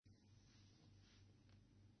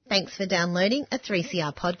Thanks for downloading a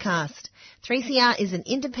 3CR podcast. 3CR is an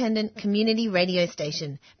independent community radio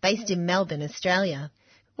station based in Melbourne, Australia.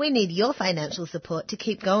 We need your financial support to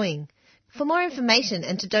keep going. For more information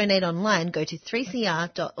and to donate online, go to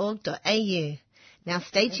 3cr.org.au. Now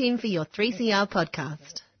stay tuned for your 3CR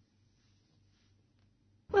podcast.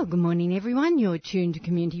 Well, good morning, everyone. You're tuned to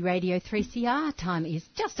Community Radio 3CR. Time is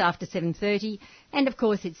just after 7:30, and of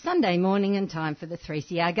course it's Sunday morning and time for the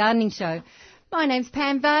 3CR Gardening Show. My name's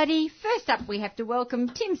Pam Vardy. First up, we have to welcome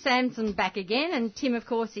Tim Samson back again, and Tim, of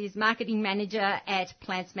course, is Marketing Manager at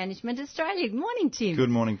Plants Management Australia. Good morning, Tim. Good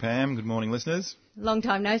morning, Pam. Good morning, listeners. Long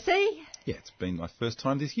time no see. Yeah, it's been my first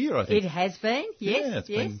time this year, I think. It has been, yes.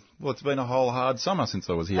 Yeah, it's been a whole hard summer since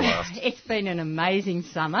I was here last. It's been an amazing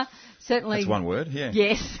summer. Certainly. That's one word, yeah.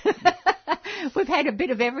 Yes. We've had a bit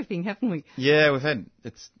of everything, haven't we? Yeah, we've had,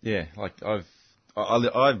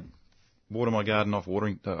 I water my garden off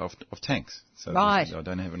tanks. So right. I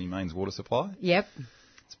don't have any mains water supply. Yep.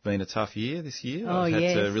 It's been a tough year this year. Oh, I've had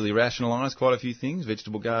yes. to really rationalise quite a few things.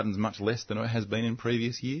 Vegetable garden's much less than it has been in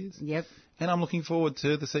previous years. Yep. And I'm looking forward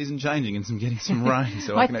to the season changing and getting some rain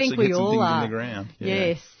so I can actually get some things in the ground.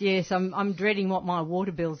 Yeah. Yes. I'm dreading what my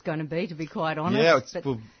water bill's going to be, to be quite honest.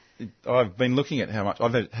 Yeah, I've been looking at how much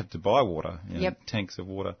I've had to buy water, tanks of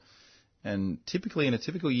water. And typically, in a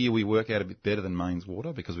typical year, we work out a bit better than mains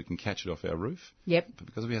water because we can catch it off our roof. Yep. But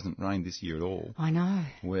because it hasn't rained this year at all, I know,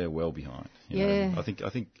 we're well behind. You know. I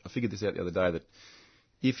figured this out the other day that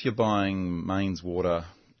if you're buying mains water,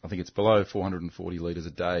 I think it's below 440 litres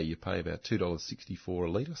a day, you pay about $2.64 a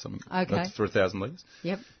litre, something. Okay. That's for 1,000 litres.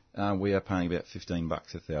 Yep. We are paying about $15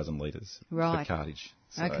 1,000 litres for cartage.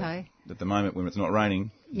 So okay. At the moment, when it's not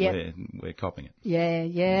raining, we're copping it.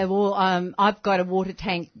 Yeah. Well, I've got a water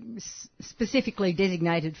tank specifically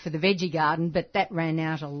designated for the veggie garden, but that ran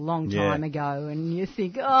out a long time ago, and you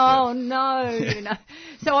think, no, you know.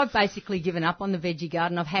 So I've basically given up on the veggie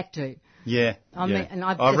garden. I've had to. Yeah. And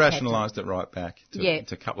I've rationalised it right back to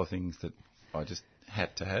a couple of things that I just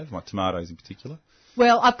had to have, my tomatoes in particular.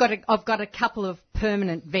 Well, I've got a couple of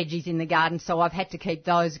permanent veggies in the garden, so I've had to keep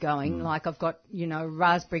those going. Like I've got,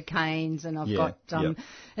 raspberry canes, and I've got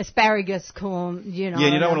asparagus, corn, Yeah,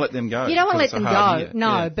 you don't want to let them go. You don't want to let them go. Year.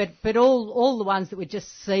 No, but all the ones that were just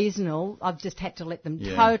seasonal, I've just had to let them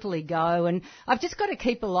totally go, and I've just got to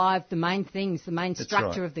keep alive the main things, the main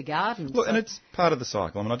structure of the garden. Look, and it's part of the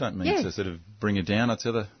cycle. I mean, I don't mean to sort of bring a downer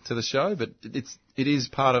to the show, but it is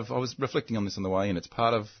part of. I was reflecting on this on the way in. It's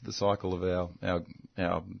part of the cycle of our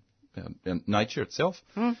nature itself.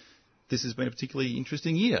 This has been a particularly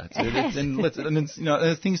interesting year. There's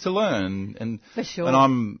things to learn. And for sure. And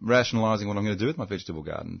I'm rationalising what I'm going to do with my vegetable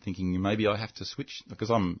garden, thinking maybe I have to switch, because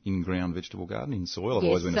I'm in-ground vegetable garden, in soil. I've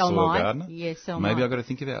always been a soil gardener. Yes, maybe I've got to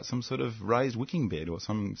think about some sort of raised wicking bed or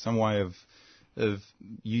some way of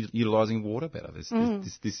utilising water better. This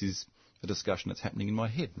is a discussion that's happening in my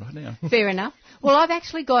head right now. Fair enough. Well, I've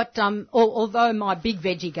actually got, although my big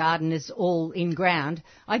veggie garden is all in ground,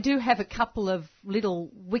 I do have a couple of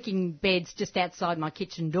little wicking beds just outside my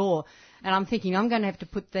kitchen door, and I'm thinking I'm going to have to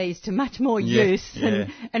put these to much more use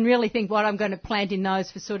and really think what I'm going to plant in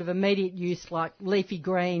those for sort of immediate use, like leafy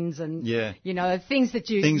greens and things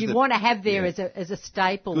that you want to have there as a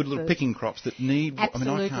staple. Good little picking crops that need.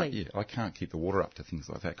 Absolutely. I can't keep the water up to things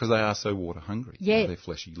like that because they are so water hungry. Yeah, they're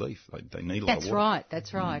fleshy leaf. They need a lot of water.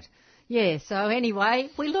 That's right. Yeah, so anyway,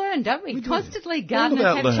 we learn, don't we? We do. Constantly gardeners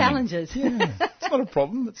have challenges. Yeah, it's not a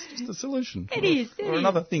problem, it's just a solution. It is.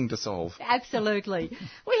 Another thing to solve. Absolutely.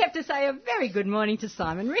 We have to say a very good morning to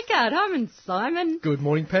Simon Rickard. Hi, Simon. Good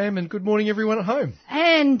morning, Pam, and good morning, everyone at home.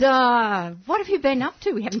 And what have you been up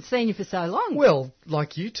to? We haven't seen you for so long. Well,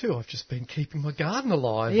 like you two, I've just been keeping my garden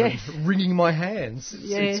alive and wringing my hands.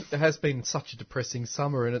 It has been such a depressing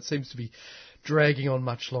summer, and it seems to be dragging on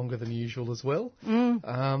much longer than usual as well.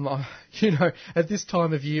 At this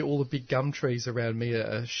time of year, all the big gum trees around me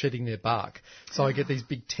are shedding their bark. So I get these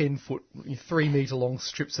big 10-foot, 3-metre long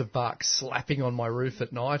strips of bark slapping on my roof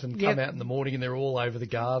at night and come out in the morning and they're all over the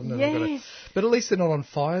garden. And but at least they're not on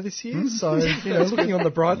fire this year, so looking on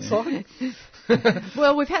the bright side.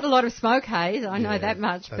 Well, we've had a lot of smoke haze, I know that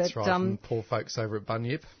much. That's right, from poor folks over at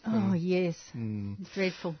Bunyip. Oh, yes.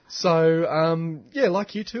 Dreadful. So,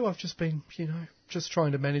 like you two, I've just been, just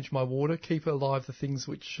trying to manage my water, keep alive the things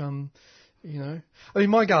which,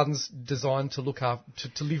 my garden's designed to look after,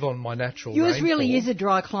 to live on my natural Yours rainfall. really is a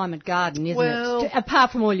dry climate garden, isn't it?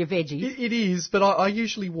 Apart from all your veggies. It is, but I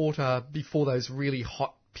usually water before those really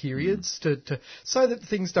hot periods to so that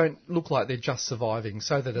things don't look like they're just surviving,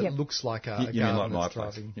 so that it looks like a you mean like garden my that's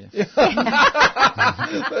place? thriving. Yeah.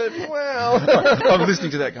 But, wow. I'm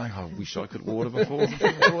listening to that going, I wish I could water before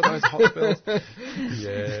those hot spells.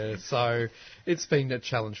 Yeah, so it's been a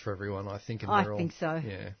challenge for everyone, I think. And I think so.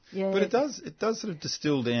 Yeah. But it does sort of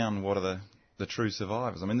distill down what are the true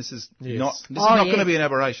survivors. I mean, this is Yes. not going to be an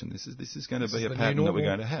aberration. This is going to be a the pattern new that we're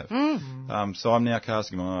normal. going to have. So I'm now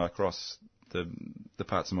casting my eye across the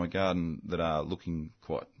parts of my garden that are looking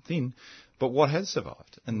quite thin, but what has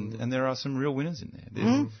survived, and there are some real winners in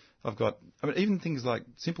there. I've got, even things like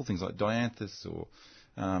simple things like dianthus or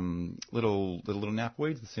little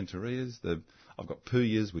knapweeds, the centaureas. I've got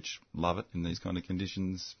puyas, which love it in these kind of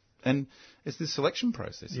conditions, and it's this selection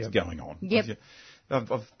process that's going on. Yep.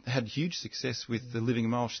 I've had huge success with the living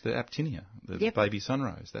mulch, the Aptinia, the baby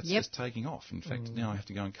sunrose. That's just taking off. In fact, now I have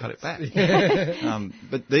to go and cut it back.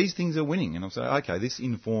 But these things are winning, and I'll say, okay, this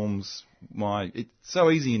informs it's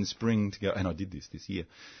so easy in spring to go, and I did this year.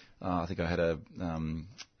 I think I had a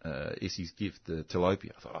Essie's gift, the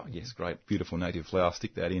tilapia. I thought, oh yes, great, beautiful native flower,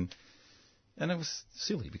 stick that in. And it was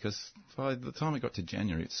silly because by the time it got to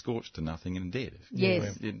January, it scorched to nothing and dead.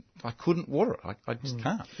 Yes. I couldn't water it. I just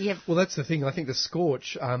can't. Yep. Well, that's the thing. I think the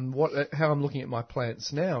scorch, how I'm looking at my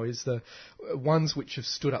plants now is the ones which have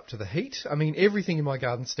stood up to the heat. I mean, everything in my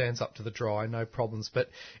garden stands up to the dry, no problems, but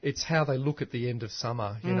it's how they look at the end of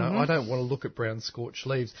summer. You know, I don't want to look at brown scorched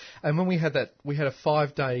leaves. And when we had a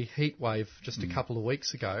 5-day heat wave just a couple of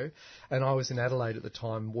weeks ago, and I was in Adelaide at the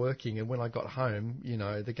time working, and when I got home, you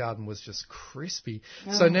know, the garden was just crispy.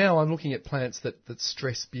 So now I'm looking at plants that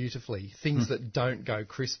stress beautifully, things that don't go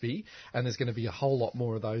crispy, and there's going to be a whole lot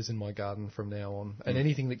more of those in my garden from now on. And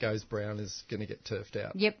anything that goes brown is going to get turfed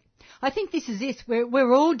out. Yep. I think this is it.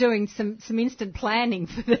 We're all doing some instant planning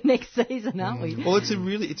for the next season, aren't we? Well, it's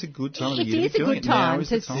a good time of the year. It is a good time to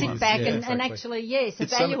sit back and exactly. actually,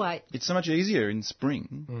 evaluate. It's so much easier in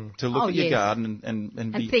spring to look at your garden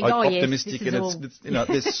and be think, optimistic. yes, And it's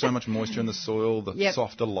there's so much moisture in the soil, the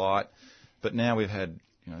softer light. But now we've had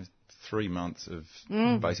 3 months of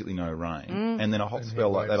basically no rain, and then a hot spell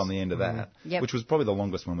like that on the end of that, which was probably the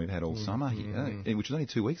longest one we've had all summer here, which was only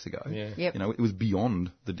 2 weeks ago. Yeah. Yep. It was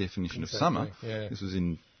beyond the definition of summer. Yeah. This was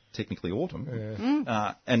in technically autumn,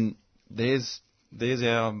 and there's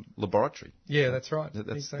our laboratory. Yeah, that's right. That's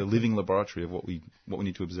exactly. the living laboratory of what we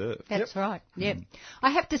need to observe. That's right. Yep. I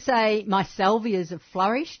have to say, my salvias have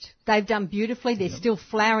flourished. They've done beautifully. They're still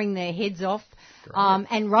flowering their heads off,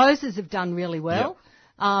 and roses have done really well.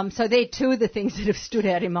 So they're two of the things that have stood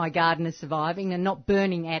out in my garden as surviving and not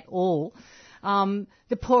burning at all.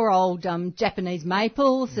 The poor old Japanese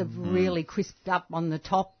maples have really crisped up on the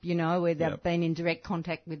top, where they've been in direct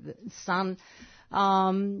contact with the sun.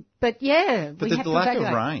 But the lack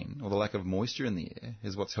of rain or the lack of moisture in the air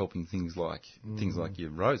is what's helping things like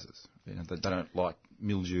your roses. They don't like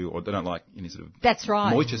mildew or they don't like any sort of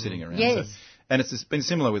moisture sitting around. Yes. And it's been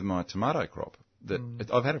similar with my tomato crop.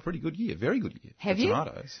 I've had a pretty good year, very good year. Have for you?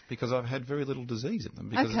 Tomatoes, because I've had very little disease in them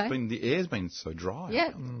because the air's been so dry.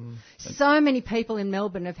 Yeah. So many people in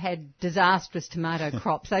Melbourne have had disastrous tomato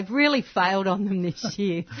crops. They've really failed on them this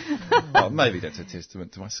year. Well, maybe that's a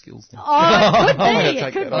testament to my skills. Then. Oh, it could be.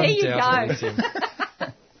 It could be. There you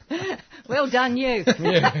go. Well done, you.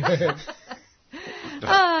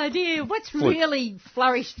 Oh, dear. What's really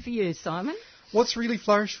flourished for you, Simon? What's really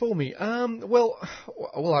flourished for me? Well,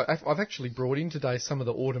 I've actually brought in today some of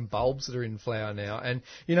the autumn bulbs that are in flower now, and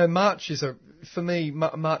March for me,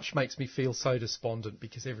 March makes me feel so despondent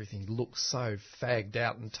because everything looks so fagged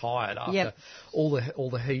out and tired after all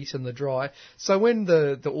the heat and the dry. So when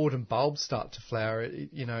the autumn bulbs start to flower, it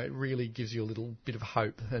really gives you a little bit of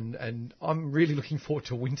hope, and I'm really looking forward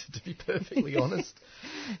to winter, to be perfectly honest.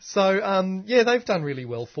 So they've done really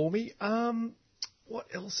well for me. What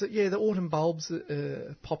else? The autumn bulbs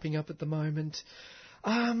are popping up at the moment.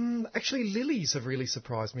 Actually, lilies have really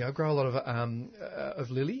surprised me. I grow a lot of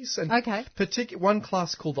lilies, and one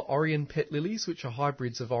class called the Orion pet lilies, which are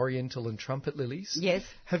hybrids of oriental and trumpet lilies. Yes,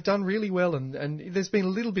 have done really well, and there's been a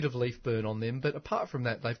little bit of leaf burn on them, but apart from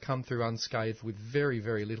that, they've come through unscathed with very,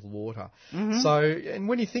 very little water. So, and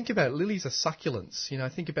when you think about it, lilies are succulents.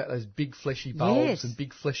 Think about those big fleshy bulbs and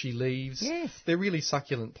big fleshy leaves. Yes, they're really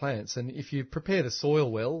succulent plants, and if you prepare the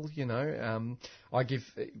soil well, I give,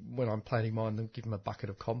 when I'm planting mine, I give them a bucket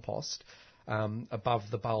of compost above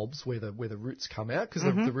the bulbs where the roots come out, because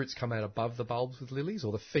the roots come out above the bulbs with lilies,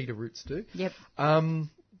 or the feeder roots do. Yep.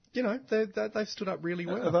 They've stood up really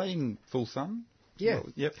well. Are they in full sun? Yeah. Well,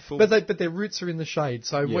 yep. Full. But their roots are in the shade.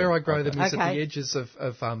 So where I grow them is at the edges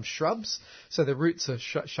of shrubs. So the roots are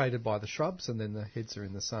shaded by the shrubs, and then the heads are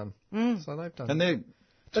in the sun. So they've done. And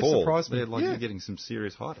That tall. surprised me. They're like Yeah. you're getting some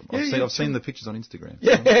serious height. Yeah, I've seen the pictures on Instagram.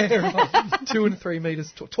 Yeah, right. 2 and 3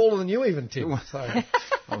 metres taller than you even, Tim. So,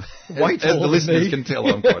 way As taller the than listeners me. can tell,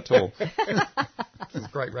 I'm quite tall. This is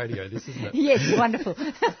great radio, this, isn't it? Yes, wonderful.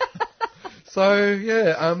 So,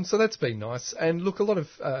 yeah, so that's been nice. And look, a lot of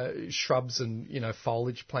shrubs and,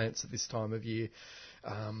 foliage plants at this time of year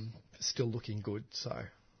still looking good. So,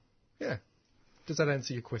 yeah. Does that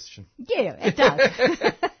answer your question? Yeah, it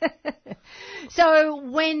does. So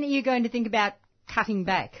when are you going to think about cutting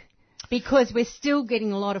back? Because we're still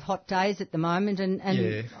getting a lot of hot days at the moment, and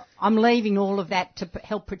Yeah. I'm leaving all of that to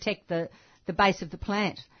help protect the base of the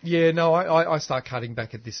plant. Yeah, no, I start cutting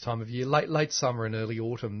back at this time of year, late summer and early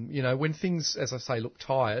autumn. When things, as I say, look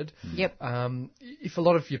tired. Yep. If a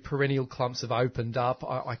lot of your perennial clumps have opened up,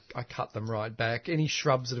 I cut them right back. Any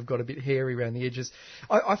shrubs that have got a bit hairy around the edges,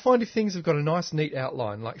 I find if things have got a nice neat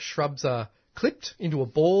outline, like shrubs are clipped into a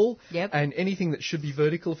ball, Yep. and anything that should be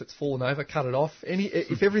vertical, if it's fallen over, cut it off.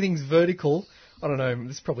 If everything's vertical, I don't know,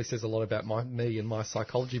 this probably says a lot about me and my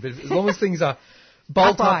psychology, but as long as things are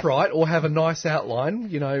bolt upright or have a nice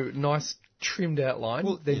outline, nice trimmed outline,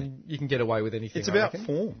 then you can get away with anything. It's I about reckon.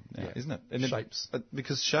 form now, isn't it? And Shapes.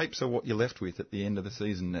 Because shapes are what you're left with at the end of the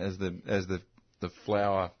season as the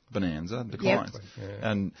flower bonanza declines. Yep. Yeah.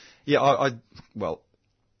 And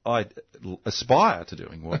I aspire to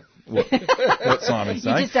doing what Simon's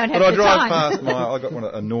saying. just don't have but I the drive time. past I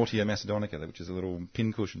got a Nautia Macedonica, which is a little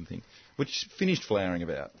pincushion thing, which finished flowering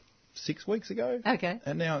about 6 weeks ago. Okay.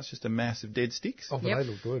 And now it's just a mass of dead sticks, Oh, but Yep. they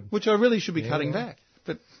look good. which I really should be cutting back.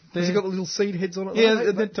 But Has it got the little seed heads on it?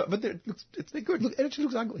 yeah, but they're good. Look, it actually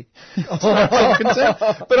looks ugly. As far as I'm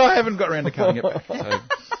concerned. But I haven't got around to cutting it back. So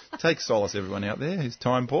take solace, everyone out there. It's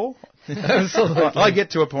time, Paul. Absolutely. I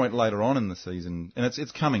get to a point later on in the season, and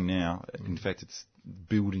it's coming now. In fact, it's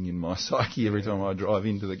building in my psyche every time I drive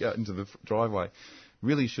into the driveway.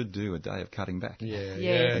 Really should do a day of cutting back. Yeah.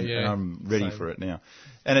 And I'm ready Same. for it now.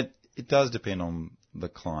 And it does depend on the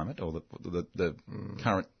climate or the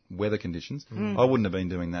current weather conditions. I wouldn't have been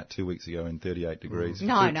doing that 2 weeks ago in 38 degrees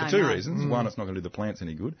for two reasons. One, it's not going to do the plants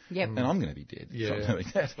any good. Yep. And I'm going to be dead Yeah. if I'm doing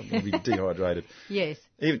that. I'm going to be dehydrated. Yes.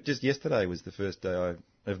 Even just yesterday was the first day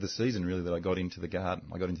of the season, really, that I got into the garden.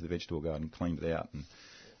 I got into the vegetable garden, cleaned it out,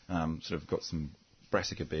 and sort of got some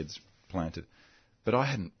brassica beds planted. But I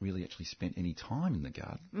hadn't really actually spent any time in the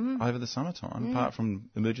garden over the summertime, apart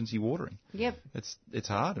from emergency watering. Yep. It's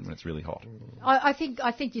hard when it's really hot. I think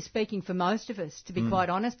you're speaking for most of us, to be quite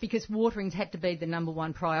honest, because watering's had to be the number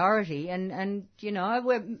one priority, and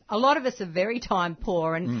a lot of us are very time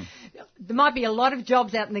poor, and there might be a lot of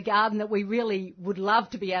jobs out in the garden that we really would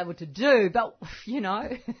love to be able to do, but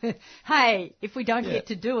hey, if we don't get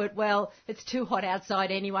to do it, well, it's too hot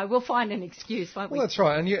outside anyway. We'll find an excuse, won't we? Well, that's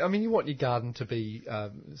right. And you want your garden to be,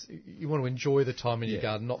 you want to enjoy the time in your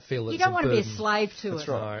garden, not feel that You it's don't want to be a burden. slave to That's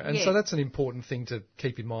it. right. And so that's an important thing to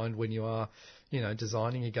keep in mind when you are,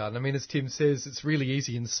 designing your garden. I mean, as Tim says, it's really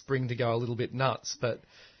easy in spring to go a little bit nuts, but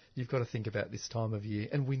you've got to think about this time of year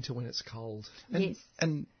and winter when it's cold. Yes.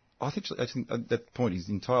 And I think that point is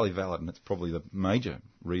entirely valid, and it's probably the major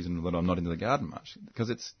reason that I'm not into the garden much, because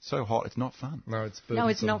it's so hot, it's not fun. No, it's No,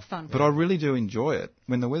 it's burdensome. not fun. But I really do enjoy it.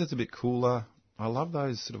 When the weather's a bit cooler, I love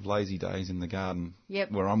those sort of lazy days in the garden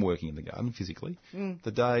where I'm working in the garden physically.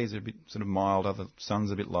 The days are a bit sort of milder, the sun's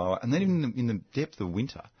a bit lower. And then in the depth of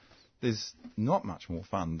winter, there's not much more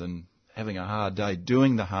fun than having a hard day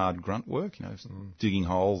doing the hard grunt work, digging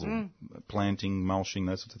holes or planting, mulching,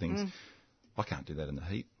 those sorts of things. I can't do that in the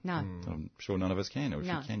heat. No. I'm sure none of us can, or if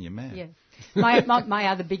you can, you're mad. Yeah. My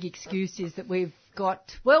other big excuse is that we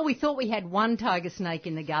thought we had one tiger snake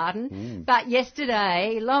in the garden, but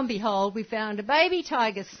yesterday, lo and behold, we found a baby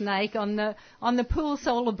tiger snake on the pool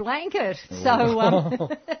solar blanket.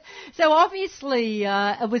 So obviously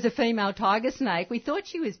it was a female tiger snake. We thought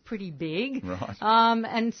she was pretty big. Right.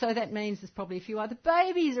 And so that means there's probably a few other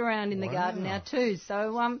babies around in the garden now too.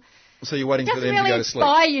 So So you're waiting for doesn't them really to go to sleep.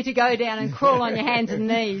 inspire you to go down and crawl on your hands and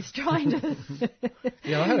knees trying to.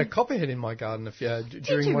 Yeah, I had a copperhead in my garden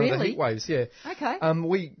during you one of the really? heat waves. Yeah. Okay.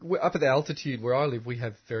 We're up at the altitude where I live, we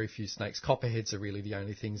have very few snakes. Copperheads are really the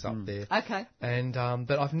only things up there. Okay. And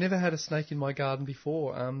but I've never had a snake in my garden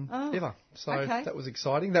before, ever. So okay. that was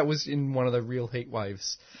exciting. That was in one of the real heat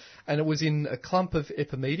waves. And it was in a clump of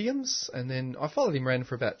epimediums, and then I followed him around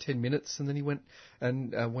for about 10 minutes, and then he went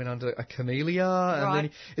and went under a camellia. And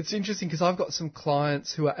then it's interesting because I've got some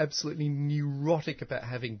clients who are absolutely neurotic about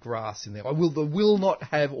having grass in there. They will not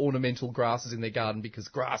have ornamental grasses in their garden because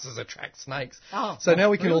grasses attract snakes. Oh, so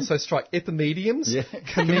now we can also strike epimediums, Yeah.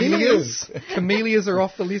 camellias. Camellias are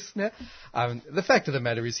off the list now. The fact of the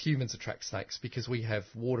matter is humans attract snakes because we have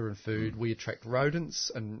water and food. We attract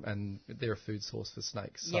rodents and they're a food source for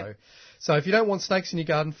snakes. So if you don't want snakes in your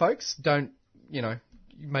garden, folks, don't,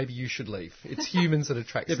 maybe you should leave. It's humans that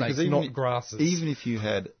attract snakes, not grasses. Even if you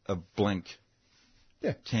had a blank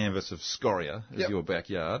canvas of scoria as your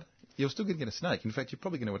backyard, you're still going to get a snake. In fact, you're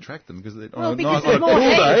probably going to attract them because there's on more a heat. they're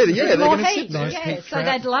more going to heat. sit there. Nice So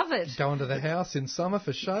they'd love it. Go into the house in summer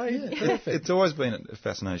for shade. Perfect. It's always been a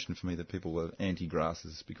fascination for me that people are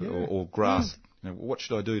anti-grasses or grass. What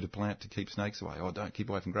should I do to keep snakes away? Oh, don't keep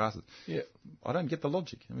away from grasses. Yeah. I don't get the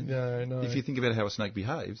logic. I mean, No. if you think about how a snake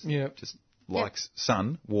behaves, just likes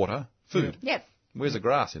sun, water, food. Yep. Where's the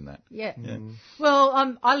grass in that? Yeah.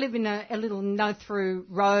 Well, I live in a little no-through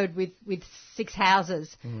road with 6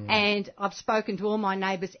 houses, and I've spoken to all my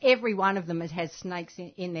neighbours. Every one of them has snakes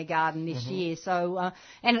in their garden this year. So,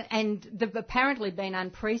 and there've apparently been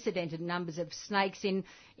unprecedented numbers of snakes in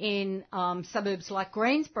suburbs like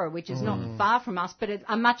Greensboro, which is not far from us, but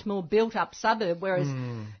a much more built-up suburb. Whereas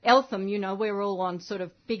Eltham, we're all on sort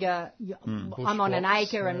of bigger. I'm on an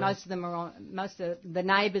acre, and most of the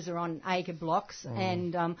neighbours are on acre blocks.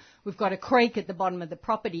 And we've got a creek at the bottom of the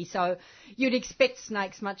property, so you'd expect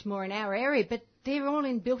snakes much more in our area, but they're all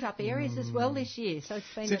in built-up areas as well this year. So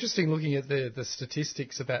it's interesting looking at the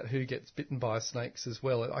statistics about who gets bitten by snakes as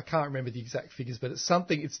well. I can't remember the exact figures, but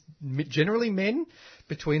it's generally men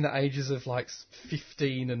between the ages of like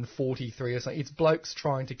 15 and 43 or something. It's blokes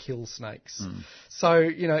trying to kill snakes. So,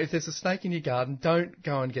 if there's a snake in your garden, don't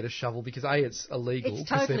go and get a shovel because A, it's illegal. It's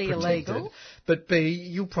totally illegal. But B,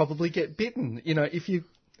 you'll probably get bitten.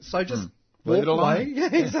 Just leave it alone. Yeah,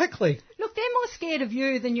 exactly. Look, they're more scared of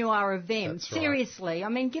you than you are of them. That's right. Seriously. I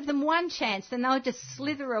mean, give them one chance, then they'll just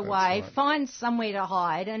slither away, find somewhere to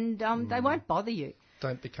hide, and they won't bother you.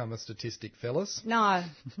 Don't become a statistic, fellas. No.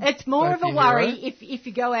 It's more of a worry if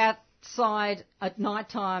you go outside at night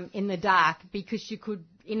time in the dark because you could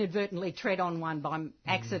inadvertently tread on one by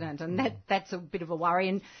accident, and that's a bit of a worry.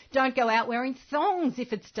 And don't go out wearing thongs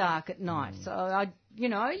if it's dark at night. So,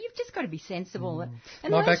 you've just got to be sensible.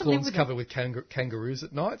 And my back lawn's covered with kangaroos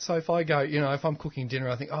at night, so if I go, if I'm cooking dinner,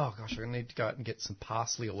 I think, oh gosh, I need to go out and get some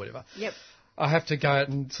parsley or whatever. Yep. I have to go out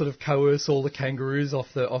and sort of coerce all the kangaroos off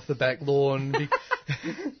the back lawn.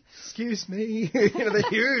 Excuse me, they're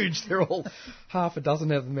huge. They're all half a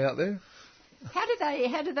dozen of them out there.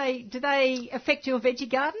 Do they affect your veggie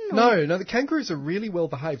garden? Or? No, the kangaroos are really well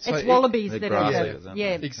behaved. It's wallabies that are.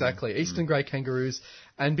 Yeah, exactly. Eastern grey kangaroos.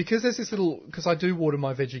 And because there's because I do water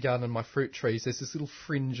my veggie garden and my fruit trees, there's this little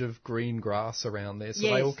fringe of green grass around there. So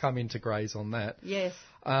they all come in to graze on that. Yes.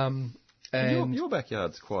 And your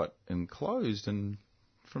backyard's quite enclosed and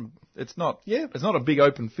it's not a big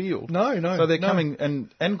open field. No. So they're coming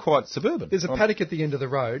and quite suburban. There's a paddock at the end of the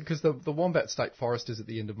road because the Wombat State Forest is at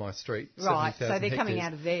the end of my street. Right, so they're coming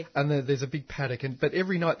out of there. And there's a big paddock, but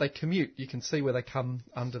every night they commute. You can see where they come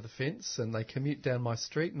under the fence and they commute down my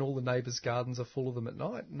street, and all the neighbours' gardens are full of them at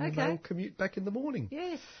night, and they all commute back in the morning.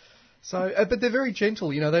 Yes. So, but they're very gentle.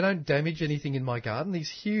 They don't damage anything in my garden. These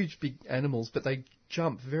huge, big animals, but they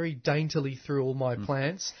jump very daintily through all my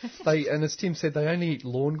plants. And as Tim said, they only eat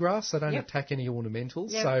lawn grass. They don't attack any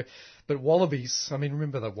ornamentals. Yep. So, but wallabies. I mean,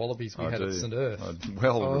 remember the wallabies we had at St Earth? I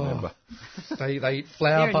remember. They eat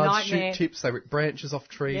flower buds, shoot tips. They rip branches off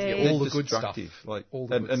trees. Yeah. All the good stuff.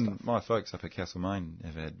 And my folks up at Castlemaine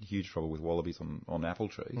have had huge trouble with wallabies on apple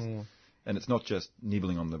trees. And it's not just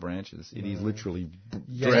nibbling on the branches. It is literally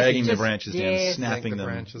dragging the branches down, snapping them.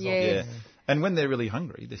 Branches off. Yeah. And when they're really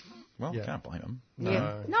hungry, can't blame them.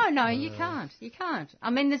 No, you can't. You can't.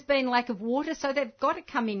 I mean, there's been lack of water, so they've got to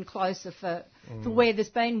come in closer for where there's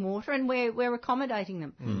been water, and we're accommodating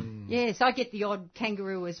them. Yes, I get the odd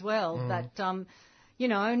kangaroo as well, but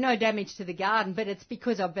no damage to the garden, but it's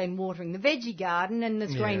because I've been watering the veggie garden and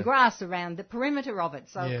there's green grass around the perimeter of it.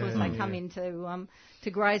 So, of course, they come in to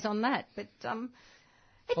graze on that. But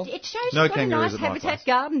it shows you've got a nice habitat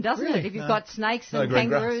garden, doesn't it, if you've got snakes and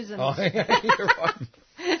kangaroos. And you're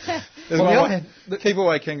right. Keep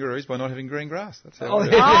away kangaroos by not having green grass. That's how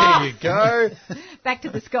there you go. Back to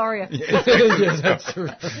the scoria. Yes, that's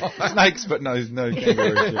right. Snakes, but no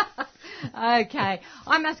kangaroos. Okay,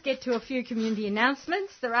 I must get to a few community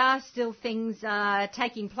announcements. There are still things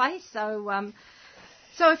taking place, so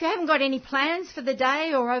if you haven't got any plans for the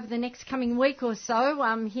day or over the next coming week or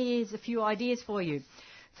so, here's a few ideas for you.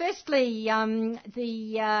 Firstly,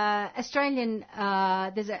 the Australian,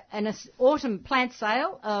 there's an autumn plant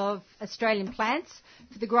sale of Australian plants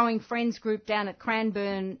for the Growing Friends group down at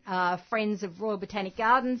Cranbourne Friends of Royal Botanic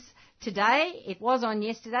Gardens today. It was on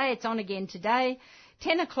yesterday. It's on again today.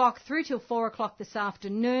 10 o'clock through till 4 o'clock this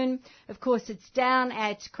afternoon. Of course, it's down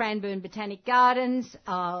at Cranbourne Botanic Gardens,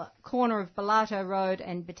 corner of Bellato Road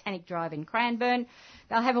and Botanic Drive in Cranbourne.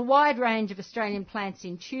 They'll have a wide range of Australian plants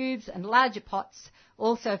in tubes and larger pots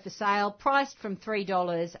also for sale, priced from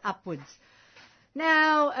 $3 upwards.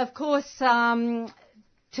 Now, of course,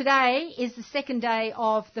 today is the second day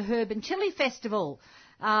of the Herb and Chili Festival.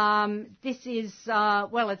 This is,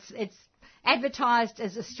 it's advertised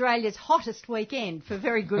as Australia's hottest weekend for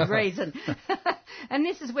very good reason. And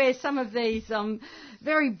this is where some of these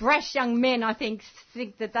very brash young men, I think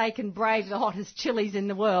that they can brave the hottest chilies in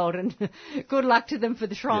the world. And good luck to them for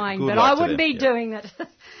the trying. But I wouldn't be doing it.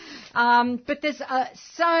 But there's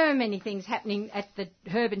so many things happening at the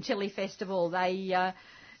Herb and Chili Festival.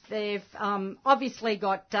 They've obviously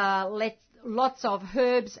got lots of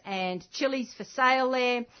herbs and chilies for sale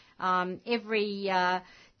there. Every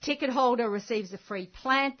ticket holder receives a free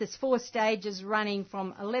plant. There's 4 stages running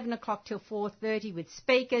from 11 o'clock till 4:30 with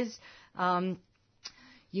speakers.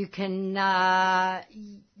 You can let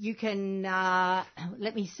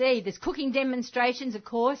me see. There's cooking demonstrations, of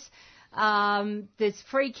course. There's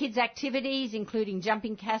free kids activities, including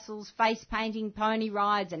jumping castles, face painting, pony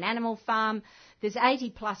rides, an animal farm. There's 80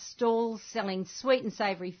 plus stalls selling sweet and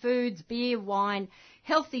savoury foods, beer, wine,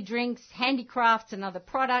 healthy drinks, handicrafts and other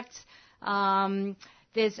products.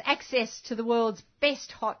 There's access to the world's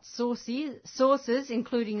best hot sauces,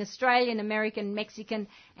 including Australian, American, Mexican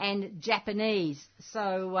and Japanese.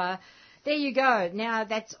 So there you go. Now,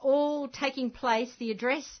 that's all taking place. The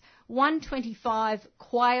address, 125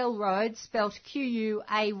 Quayle Road, spelt Quayle,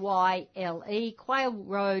 Quayle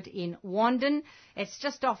Road in Wandon. It's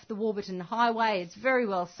just off the Warburton Highway. It's very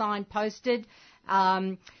well signposted.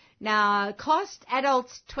 Now, cost,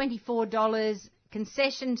 adults $24,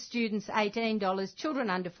 concession, students $18, children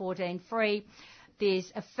under 14 free.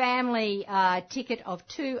 There's a family ticket of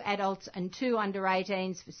 2 adults and 2 under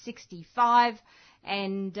 18s for $65,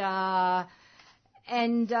 and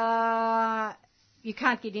you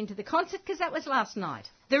can't get into the concert because that was last night.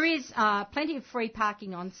 There is plenty of free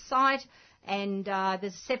parking on site, and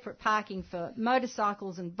there's separate parking for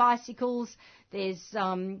motorcycles and bicycles. There's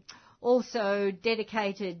also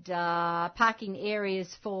dedicated parking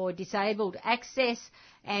areas for disabled access,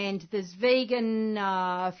 and there's vegan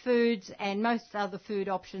foods and most other food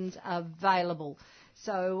options available.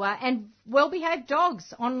 So, and well-behaved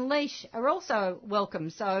dogs on leash are also welcome.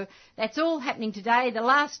 So that's all happening today, the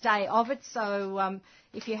last day of it. So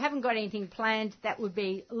if you haven't got anything planned, that would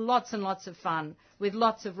be lots and lots of fun with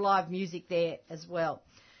lots of live music there as well.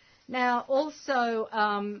 Now, also,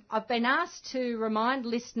 I've been asked to remind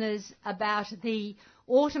listeners about the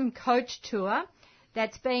Autumn Coach Tour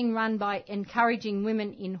that's being run by Encouraging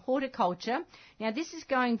Women in Horticulture. Now, this is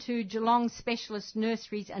going to Geelong Specialist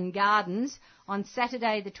Nurseries and Gardens on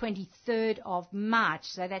Saturday the 23rd of March,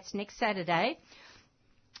 so that's next Saturday.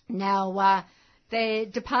 Now, they're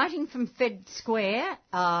departing from Fed Square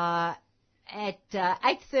at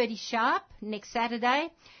 8:30 sharp next Saturday.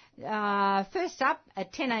 First up,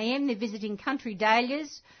 at 10 a.m, they're visiting Country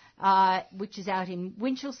Dahlias, which is out in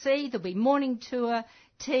Winchelsea. There'll be morning tour,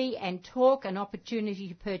 tea and talk, an opportunity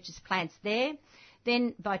to purchase plants there.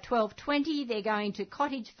 Then by 12:20, they're going to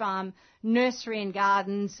Cottage Farm Nursery and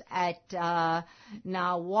Gardens at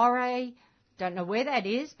Narwarre. Don't know where that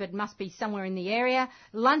is, but must be somewhere in the area.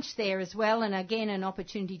 Lunch there as well, and again, an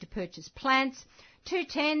opportunity to purchase plants.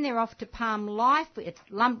 2:10, they're off to Palm Life at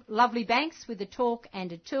Lovely Banks with a talk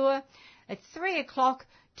and a tour. At 3 o'clock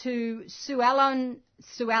to Suallo,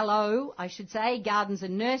 Gardens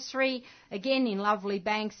and Nursery, again in Lovely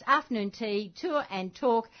Banks, afternoon tea, tour and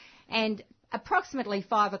talk, and approximately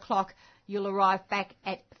 5 o'clock you'll arrive back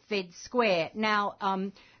at Fed Square. Now,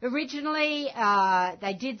 originally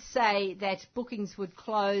they did say that bookings would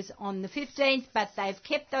close on the 15th, but they've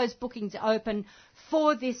kept those bookings open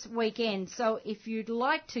for this weekend. So if you'd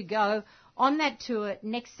like to go on that tour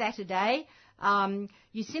next Saturday,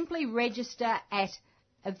 you simply register at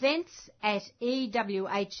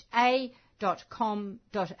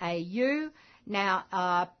events@ewha.com.au.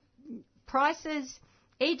 Now, prices,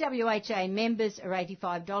 EWHA members are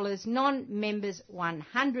 $85, non-members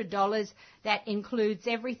 $100. That includes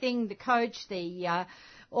everything, the coach,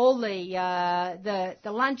 all the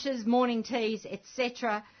lunches, morning teas,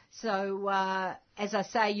 etc. So, as I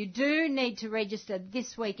say, you do need to register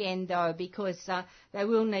this weekend, though, because they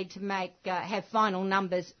will need to have final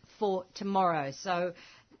numbers for tomorrow. So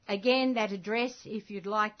Again, that address, if you'd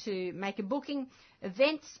like to make a booking,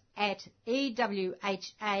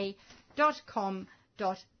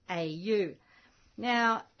 events@ewha.com.au.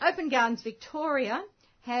 Now, Open Gardens Victoria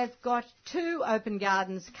have got 2 open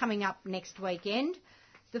gardens coming up next weekend.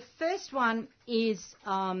 The first one is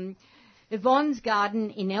Yvonne's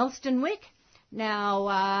Garden in Elsternwick.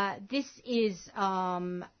 Now, this is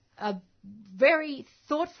a very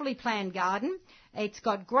thoughtfully planned garden. It's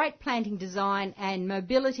got great planting design and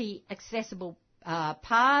mobility accessible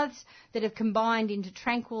paths that have combined into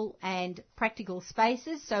tranquil and practical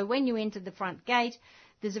spaces. So when you enter the front gate,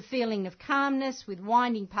 there's a feeling of calmness with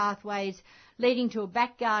winding pathways leading to a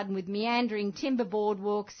back garden with meandering timber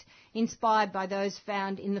boardwalks inspired by those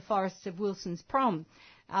found in the forests of Wilson's Prom.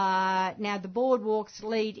 Now, the boardwalks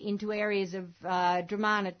lead into areas of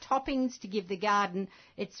Dramana toppings to give the garden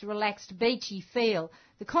its relaxed, beachy feel.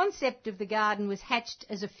 The concept of the garden was hatched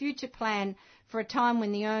as a future plan for a time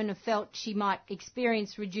when the owner felt she might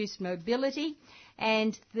experience reduced mobility,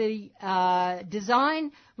 and the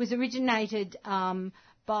design was originated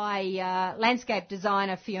by landscape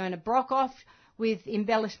designer Fiona Brockhoff, with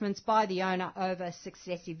embellishments by the owner over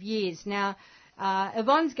successive years. Now,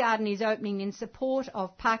 Yvonne's Garden is opening in support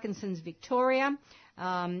of Parkinson's Victoria,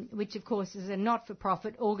 which of course is a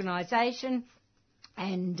not-for-profit organisation,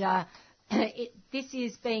 and this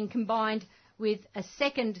is being combined with a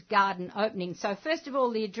second garden opening. So first of all,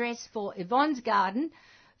 the address for Yvonne's Garden,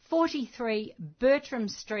 43 Bertram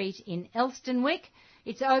Street in Elsternwick.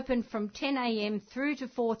 It's open from 10 a.m. through to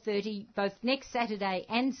 4:30, both next Saturday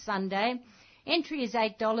and Sunday. Entry is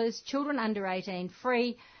 $8, children under 18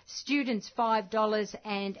 free, students $5,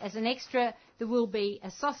 and as an extra there will be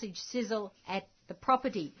a sausage sizzle at the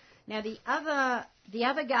property. Now the other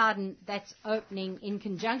garden that's opening in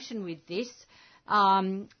conjunction with this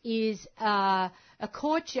is a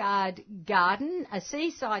courtyard garden, a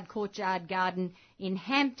seaside courtyard garden in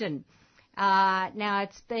Hampton. Now,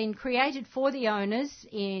 it's been created for the owners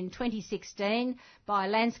in 2016 by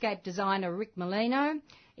landscape designer Rick Molino.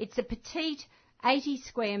 It's a petite 80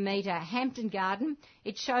 square metre Hampton garden.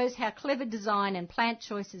 It shows how clever design and plant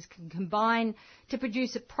choices can combine to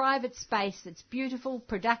produce a private space that's beautiful,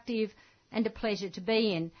 productive and a pleasure to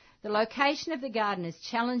be in. The location of the garden is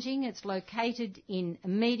challenging. It's located in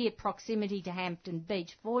immediate proximity to Hampton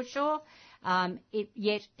Beach foreshore,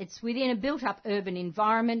 yet it's within a built-up urban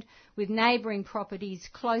environment with neighbouring properties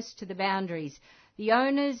close to the boundaries. The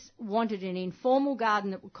owners wanted an informal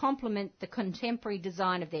garden that would complement the contemporary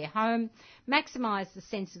design of their home, maximise the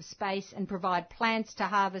sense of space and provide plants to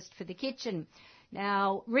harvest for the kitchen.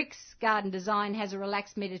 Now, Rick's garden design has a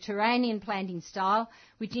relaxed Mediterranean planting style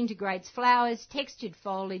which integrates flowers, textured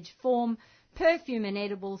foliage, form, perfume and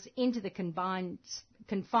edibles into the confined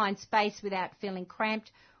space without feeling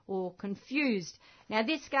cramped or confused. Now,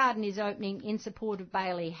 this garden is opening in support of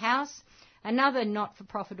Bailey House, another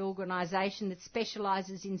not-for-profit organisation that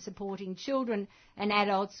specialises in supporting children and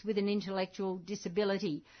adults with an intellectual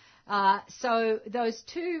disability. So those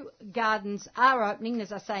 2 gardens are opening,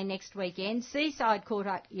 as I say, next weekend. Seaside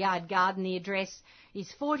Courtyard Garden, the address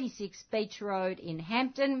is 46 Beach Road in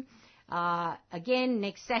Hampton. Again,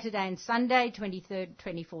 next Saturday and Sunday, 23rd and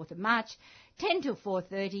 24th of March, 10 till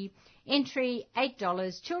 4:30. Entry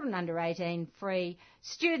 $8, children under 18 free,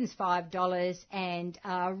 students $5, and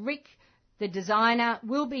Rick, the designer,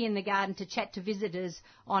 will be in the garden to chat to visitors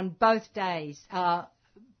on both days,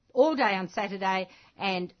 all day on Saturday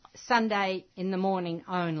and Sunday in the morning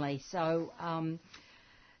only. So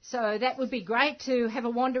that would be great to have a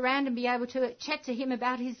wander around and be able to chat to him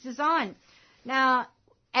about his design. Now,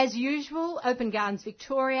 as usual, Open Gardens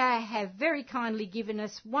Victoria have very kindly given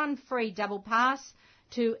us 1 free double pass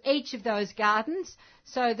to each of those gardens.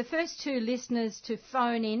 So the first 2 listeners to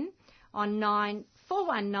phone in on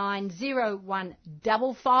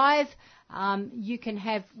 94190155, you can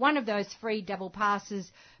have one of those free double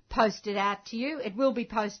passes posted out to you. It will be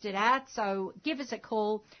posted out, so give us a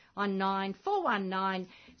call on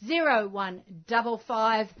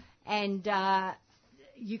 94190155 and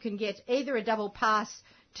you can get either a double pass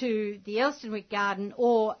to the Elsternwick Garden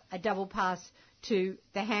or a double pass to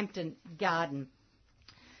the Hampton Garden.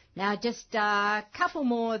 Now, just a couple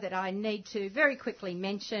more that I need to very quickly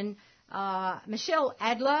mention. Michelle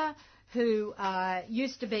Adler, who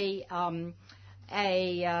used to be a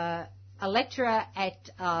lecturer at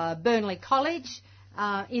Burnley College,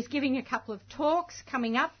 is giving a couple of talks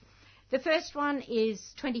coming up. The first one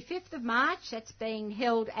is 25th of March. That's being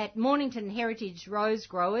held at Mornington Heritage Rose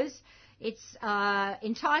Growers. It's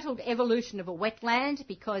entitled Evolution of a Wetland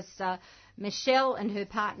because Michelle and her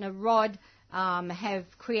partner Rod have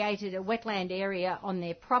created a wetland area on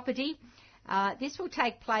their property. This will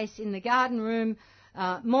take place in the garden room,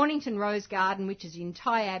 Mornington Rose Garden, which is in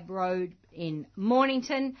Tyab Road in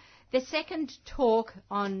Mornington. The second talk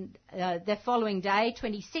on the following day,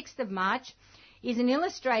 26th of March, is an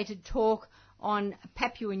illustrated talk on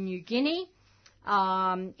Papua New Guinea.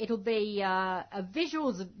 It'll be a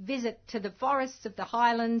visuals visit to the forests of the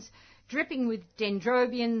highlands, dripping with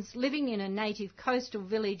dendrobiums, living in a native coastal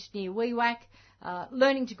village near Wewak,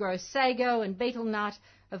 learning to grow sago and betel nut,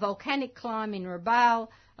 a volcanic climb in Rabaul,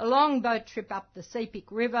 a long boat trip up the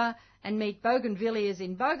Sepik River, and meet bougainvilleas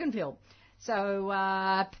in Bougainville.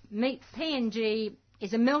 So meet PNG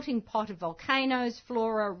is a melting pot of volcanoes,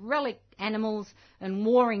 flora, relic animals and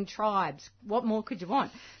warring tribes. What more could you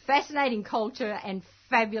want? Fascinating culture and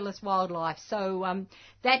fabulous wildlife. So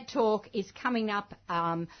that talk is coming up,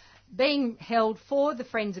 being held for the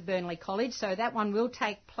Friends of Burnley College. So that one will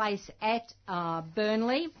take place at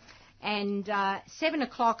Burnley, and 7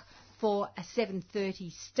 o'clock for a 7:30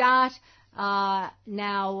 start.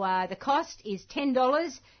 Now, the cost is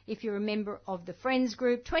 $10 if you're a member of the Friends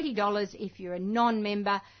group, $20 if you're a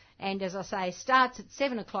non-member, and as I say, starts at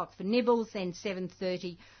 7 o'clock for nibbles, then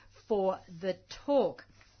 7:30 for the talk.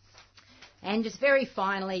 And just very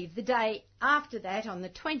finally, the day after that, on the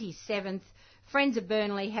 27th, Friends of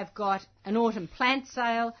Burnley have got an autumn plant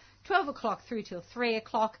sale, 12 o'clock through till 3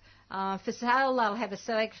 o'clock. For sale, they'll have a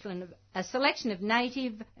selection of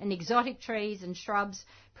native and exotic trees and shrubs,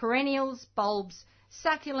 perennials, bulbs,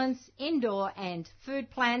 succulents, indoor and food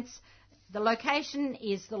plants. The location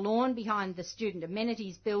is the lawn behind the Student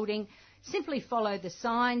Amenities Building. Simply follow the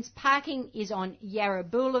signs. Parking is on Yarra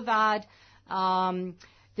Boulevard.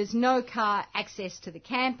 There's no car access to the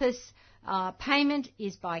campus. Payment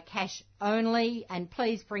is by cash only, and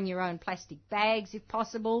please bring your own plastic bags if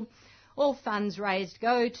possible. All funds raised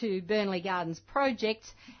go to Burnley Gardens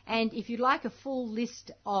projects, and if you'd like a full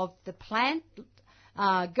list of the plant,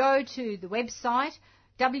 go to the website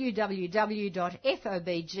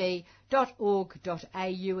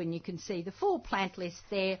www.fobg.org.au and you can see the full plant list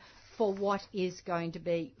there for what is going to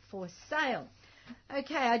be for sale.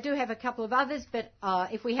 Okay, I do have a couple of others, but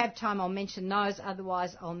if we have time I'll mention those,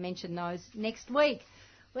 otherwise I'll mention those next week.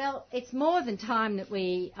 Well, it's more than time that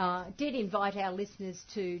we did invite our listeners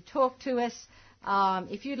to talk to us.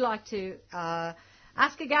 If you'd like to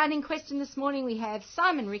ask a gardening question this morning, we have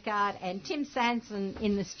Simon Rickard and Tim Sanson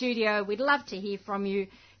in the studio. We'd love to hear from you.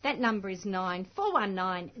 That number is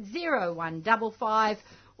 94190155.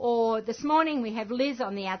 Or this morning we have Liz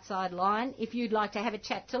on the outside line. If you'd like to have a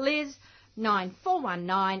chat to Liz,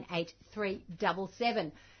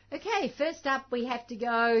 94198377. Okay, first up we have to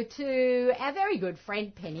go to our very good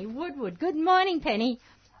friend Penny Woodward. Good morning, Penny.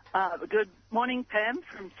 Good morning, Pam,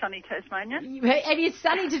 from sunny Tasmania. It is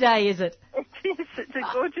sunny today, is it? It is. It's a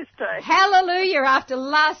gorgeous day. Hallelujah, after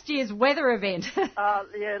last year's weather event.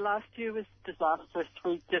 Yeah, last year was disastrous.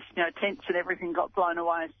 We just, tents and everything got blown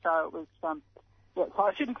away. So it was, So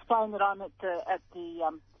I should explain that I'm at the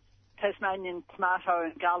Tasmanian Tomato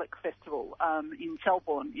and Garlic Festival in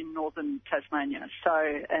Selborne in northern Tasmania.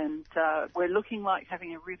 So, and we're looking like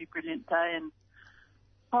having a really brilliant day. And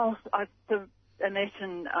Annette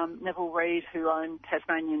and Neville Reid, who own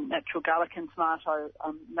Tasmanian Natural Garlic and Tomato,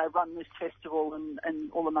 they run this festival, and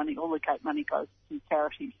all the gate money goes to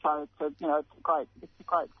charity. So it's a great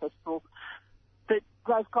festival. But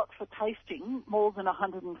they've got for tasting more than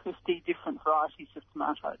 150 different varieties of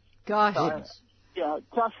tomatoes. Gosh. So,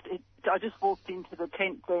 I just walked into the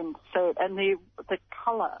tent then, and the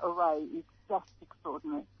colour array is just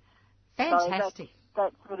extraordinary. Fantastic. So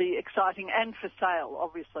that's really exciting, and for sale,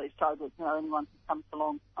 obviously, so that anyone who comes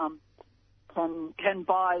along can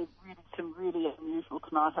buy some really unusual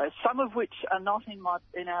tomatoes. Some of which are not in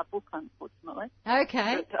our book, unfortunately.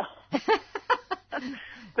 Okay.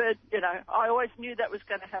 But I always knew that was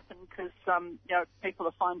going to happen because people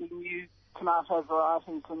are finding new tomato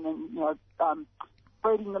varieties and then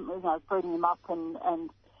breeding them up and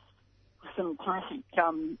some terrific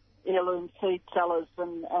heirloom seed sellers,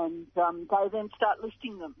 and they then start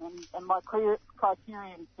listing them. And my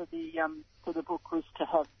criterion for the book was to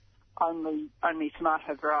have only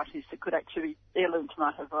tomato varieties that could actually heirloom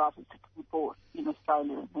tomato varieties that could be bought in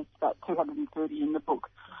Australia. And there's about 230 in the book.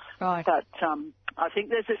 Right. But I think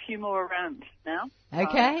there's a few more around now.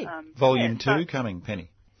 Okay. Volume 2 coming, Penny.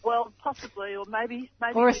 Well, possibly, or maybe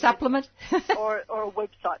or a supplement, or a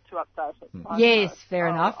website to update it. Yes, fair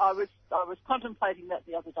enough. I was contemplating that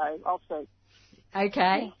the other day. I'll see.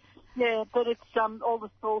 Okay. Yeah, but it's all the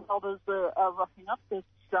stallholders are rocking up. There's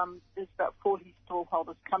about 40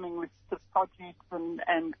 stallholders coming with the produce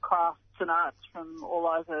and crafts and arts from all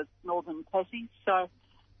over northern Tassie. So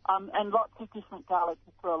And lots of different garlic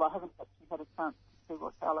as well. I haven't actually had a chance to see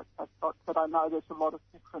what garlic they've got, but I know there's a lot of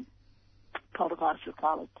different cultivars of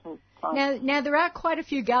garlic too. So Now there are quite a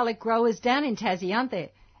few garlic growers down in Tassie, aren't there?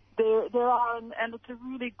 There are, and it's a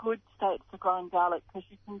really good state for growing garlic because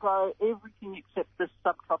you can grow everything except the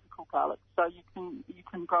subtropical garlic. So you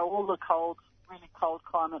can grow all the really cold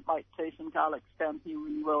climate, late season garlics down here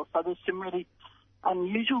really well. So there's some really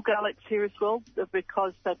unusual garlics here as well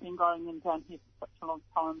because they've been growing them down here for such a long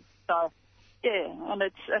time. So yeah, and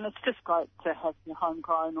it's just great to have your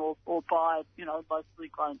homegrown or buy locally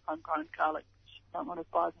grown homegrown garlic. You don't want to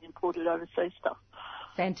buy the imported overseas stuff.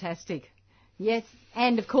 Fantastic. Yes,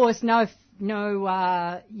 and of course no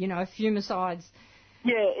fumicides.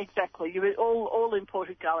 Yeah, exactly. All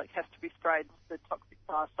imported garlic has to be sprayed with the toxic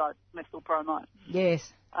biocide methyl bromide.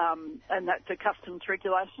 Yes. And that's a customs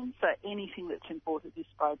regulation, so anything that's imported is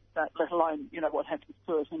sprayed with that, let alone, what happens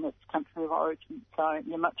to it in its country of origin. So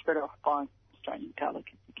you're much better off buying Australian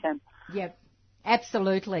garlic if you can. Yep,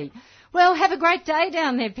 absolutely. Well, have a great day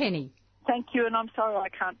down there, Penny. Thank you, and I'm sorry I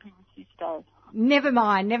can't be with you today. Never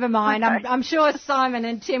mind. Okay. I'm sure Simon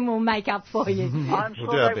and Tim will make up for you. I'm sure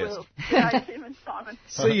We'll do our they best. will. Good Tim and Simon.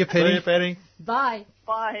 See you, Penny. Bye.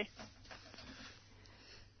 Bye.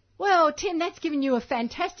 Well, Tim, that's given you a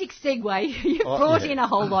fantastic segue. You've brought in a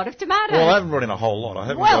whole lot of tomatoes. Well, I haven't brought in a whole lot. I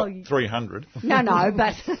haven't got 300. No,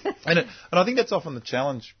 but... and I think that's often the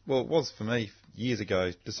challenge. Well, it was for me years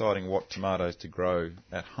ago, deciding what tomatoes to grow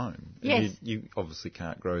at home. Yes. You obviously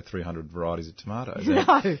can't grow 300 varieties of tomatoes.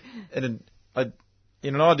 No. And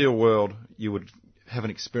in an ideal world, you would have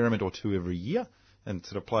an experiment or two every year and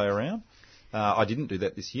sort of play around. I didn't do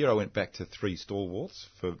that this year. I went back to 3 stalwarts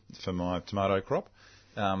for my tomato crop.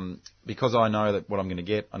 Because I know that what I'm going to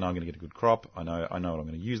get, I know I'm going to get a good crop. I know what I'm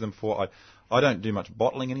going to use them for. I don't do much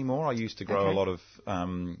bottling anymore. I used to grow a lot of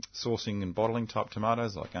sourcing and bottling type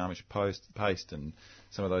tomatoes, like Amish paste and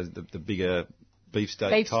some of those the bigger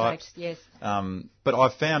beefsteak types. Yes. But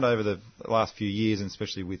I've found over the last few years, and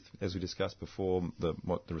especially with, as we discussed before, the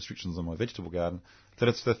restrictions on my vegetable garden, that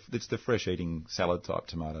it's the fresh eating salad type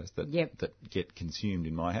tomatoes that get consumed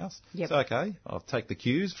in my house. Yep. So okay, I'll take the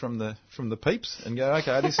cues from the peeps and go,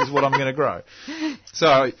 okay, this is what I'm going to grow.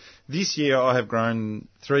 So this year I have grown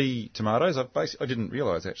 3 tomatoes. I didn't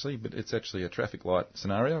realise actually, but it's actually a traffic light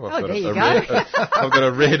scenario. I've got I've got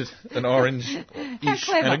a red, an orange-ish,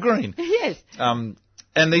 and a green. Yes.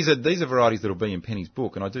 And these are varieties that will be in Penny's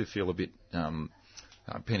book, and I do feel a bit.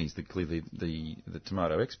 Penny's clearly the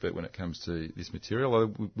tomato expert when it comes to this material.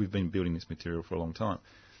 Although we've been building this material for a long time.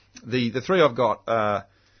 The 3 I've got are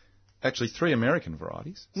actually 3 American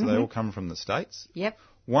varieties, so they all come from the States. Yep.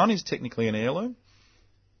 One is technically an heirloom.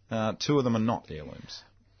 2 of them are not heirlooms.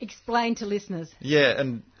 Explain to listeners. Yeah,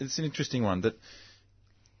 and it's an interesting one.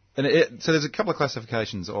 So there's a couple of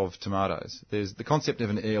classifications of tomatoes. There's the concept of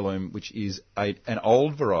an heirloom, which is an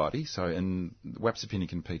old variety. So, and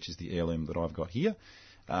Wapsipinicon peach is the heirloom that I've got here.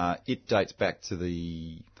 It dates back to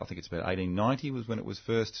I think it's about 1890 was when it was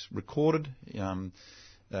first recorded.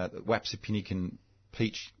 Wapsipinicon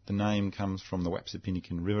peach, the name comes from the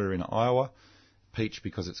Wapsipinicon River in Iowa. Peach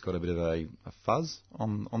because it's got a bit of a fuzz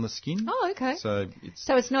on the skin. Oh, okay. So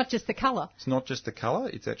it's not just the colour. It's not just the colour.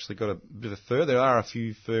 It's actually got a bit of fur. There are a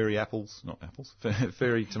few furry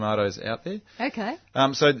furry tomatoes out there. Okay.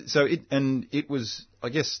 It was, I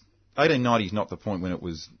guess, 1890 is not the point when it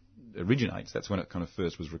originates. That's when it kind of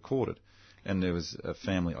first was recorded. And there was a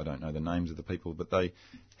family, I don't know the names of the people, but they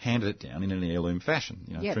handed it down in an heirloom fashion.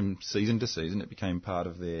 From season to season, it became part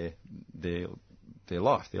of their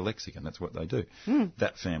life, their lexicon. That's what they do.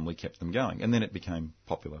 That family kept them going, and then it became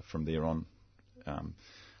popular from there on.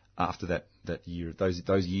 After that year,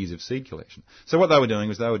 those years of seed collection. So what they were doing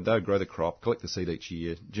was they would grow the crop, collect the seed each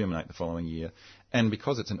year, germinate the following year, and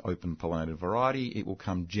because it's an open pollinated variety, it will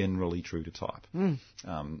come generally true to type.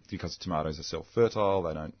 Because tomatoes are self-fertile,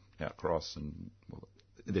 they don't outcross, and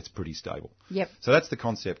it's pretty stable. Yep. So that's the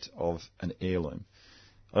concept of an heirloom.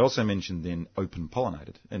 I also mentioned then open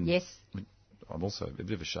pollinated, and yes. I'm also a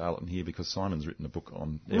bit of a charlatan here because Simon's written a book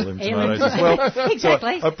on heirloom tomatoes as well.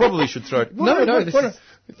 Exactly. So I probably should throw it.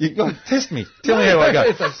 You go test me. Tell me how I go.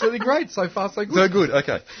 It's absolutely great. So far, so good. So good.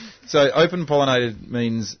 Okay. So open pollinated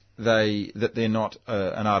means that they're not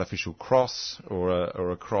an artificial cross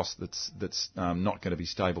or a cross that's not going to be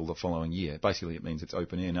stable the following year. Basically, it means it's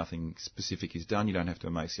open air. Nothing specific is done. You don't have to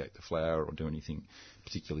emaciate the flower or do anything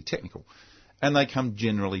particularly technical. And they come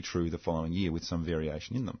generally true the following year with some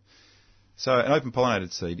variation in them. So an open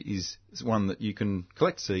pollinated seed is one that you can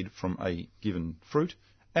collect seed from a given fruit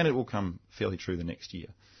and it will come fairly true the next year.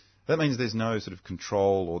 That means there's no sort of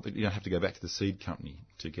control, or that you don't have to go back to the seed company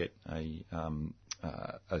to get a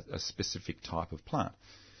a specific type of plant.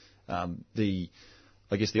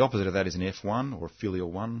 I guess the opposite of that is an F1 or a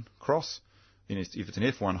filial 1 cross. If it's an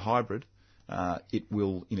F1 hybrid, it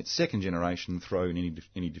will, in its second generation, throw in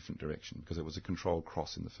any different direction because it was a controlled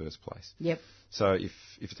cross in the first place. Yep. So if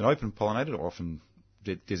it's an open pollinated, or often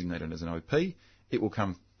designated as an OP, it will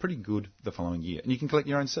come pretty good the following year. And you can collect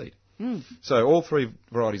your own seed. So all 3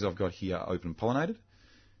 varieties I've got here are open pollinated.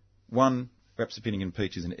 One, Rapsipinican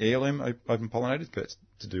peach, is an heirloom open pollinated. That's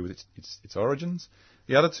to do with its origins.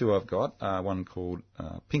 The other 2 I've got are one called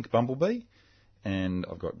Pink Bumblebee, and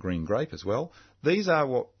I've got Green Grape as well. These are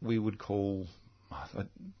what we would call,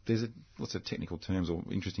 there's lots of technical terms or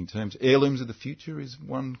interesting terms. Heirlooms of the future is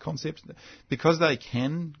one concept. Because they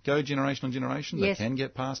can go generation on generation, yes. they can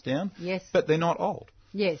get passed down, yes. but they're not old.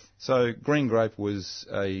 Yes. So Green Grape was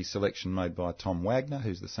a selection made by Tom Wagner,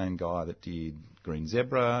 who's the same guy that did Green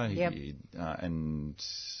Zebra, did, and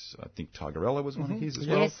I think Tigerella was one of his as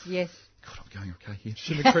well. Yes, yes. God, I'm going okay here.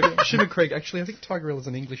 Shimmer Craig. Actually, I think Tigerella's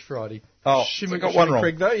an English variety. Oh, Shimmer, got one wrong.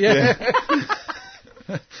 Craig, though, yeah.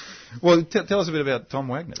 Well, tell us a bit about Tom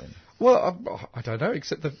Wagner then. Well, I don't know,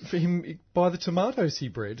 except that for him, by the tomatoes he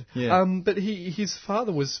bred. Yeah. But his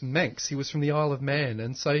father was Manx. He was from the Isle of Man,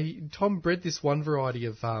 and so Tom bred this one variety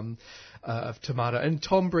of tomato. And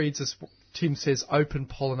Tom breeds, as Tim says, open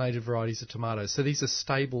pollinated varieties of tomatoes. So these are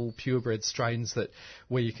stable, purebred strains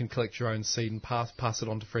where you can collect your own seed and pass it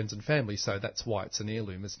on to friends and family. So that's why it's an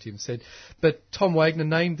heirloom, as Tim said. But Tom Wagner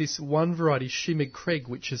named this one variety Shimmer Craig,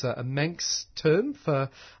 which is a Manx term for,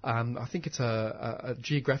 I think it's a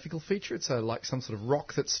geographical feature. It's like some sort of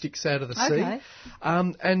rock that sticks out of the sea.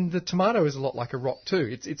 And the tomato is a lot like a rock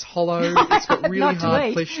too. It's hollow. It's got really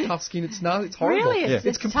hard flesh, tough skin. It's horrible. Really? Yeah.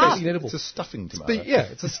 It's completely inedible. It's a stuffing tomato.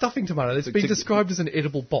 It's a stuffing tomato. It's been described as an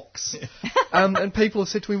edible box. And people have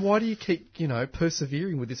said to him, why do you keep,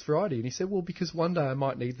 persevering with this variety? And he said, well, because one day I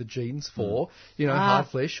might need the genes for, hard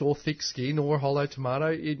flesh or thick skin or a hollow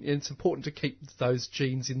tomato. It's important to keep those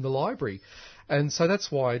genes in the library. And so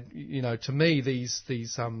that's why, to me, these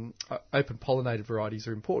open pollinated varieties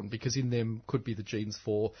are important because in them could be the genes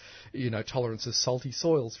for, tolerance of salty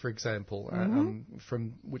soils, for example,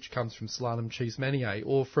 from which comes from Solanum cheese manier,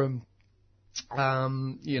 or from,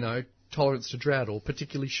 tolerance to drought or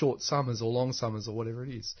particularly short summers or long summers or whatever it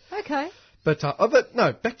is. Okay. But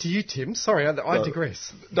no, back to you, Tim. Sorry, I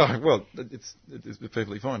digress. No, well, it's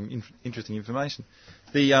perfectly fine. Interesting information.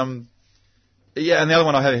 And the other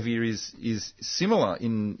one I have here is similar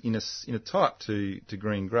in a type to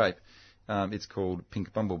Green Grape. It's called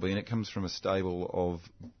Pink Bumblebee, and it comes from a stable of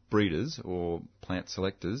breeders or plant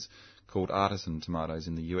selectors called Artisan Tomatoes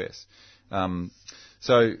in the US.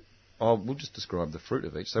 We'll just describe the fruit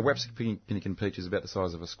of each. So Rapsipinican peach is about the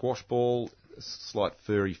size of a squash ball, slight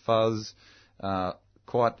furry fuzz.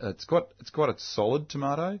 It's quite a solid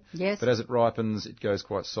tomato. Yes. But as it ripens, it goes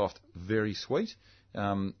quite soft, very sweet.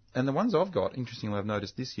 And the ones I've got, interestingly, I've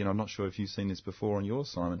noticed this year, and I'm not sure if you've seen this before on yours,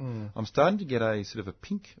 Simon. I'm starting to get a sort of a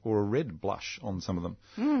pink or a red blush on some of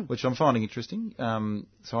them, which I'm finding interesting.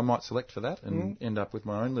 So I might select for that and end up with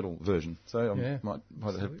my own little version. So I might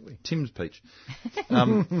have Tim's peach.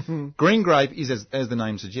 Green Grape is, as the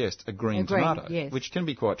name suggests, a green tomato, yes. which can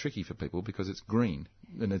be quite tricky for people because it's green,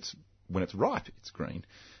 and when it's ripe, it's green.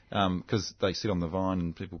 Because they sit on the vine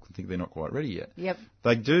and people can think they're not quite ready yet. Yep.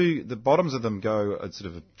 They do, the bottoms of them go a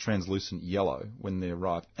sort of a translucent yellow when they're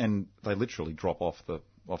ripe, and they literally drop off the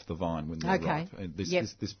vine when they're ripe. And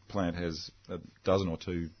this plant has a dozen or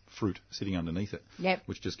two fruit sitting underneath it,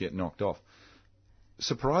 which just get knocked off.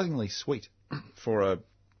 Surprisingly sweet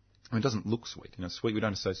it doesn't look sweet. Sweet, we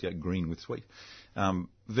don't associate green with sweet.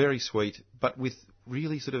 Very sweet, but with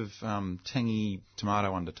really sort of tangy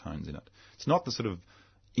tomato undertones in it. It's not the sort of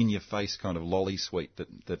in-your-face kind of lolly sweet that.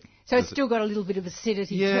 So it's still got a little bit of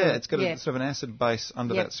acidity to it. Yeah, it's got a sort of an acid base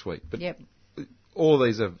under that sweet. But all of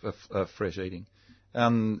these are fresh eating.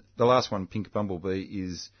 The last one, Pink Bumblebee,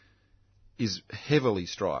 is heavily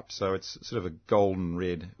striped. So it's sort of a golden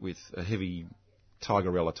red with a heavy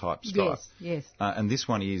Tigerella type stripe. Yes. And this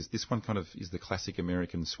one is the classic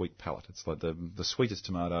American sweet palate. It's like the sweetest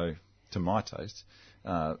tomato to my taste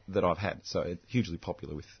that I've had. So it's hugely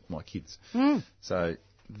popular with my kids. So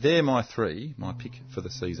they're my pick for the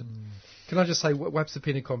season. Can I just say,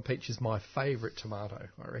 Rapsipinican peach is my favourite tomato,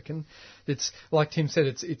 I reckon. It's, like Tim said,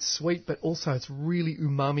 it's sweet, but also it's really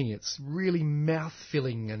umami. It's really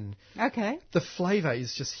mouth-filling, and the flavour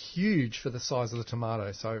is just huge for the size of the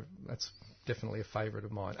tomato. So that's definitely a favourite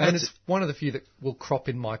of mine. And it's one of the few that will crop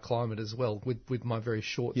in my climate as well, with my very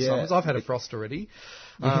short summers. I've had a frost already.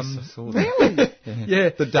 Yes, I saw that. Really? Yeah.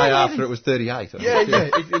 The day after it was 38. Yeah,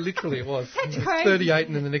 it literally was. That's It was crazy. 38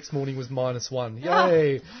 and then the next morning was -1.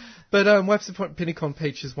 Yay! But Wapsi Pinnicon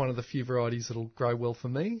peach is one of the few varieties that'll grow well for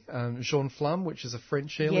me. Jean Flamme, which is a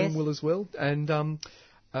French heirloom, will as well. And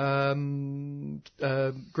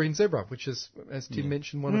Green Zebra, which is, as Tim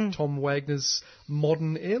mentioned, one of Tom Wagner's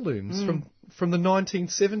modern heirlooms from the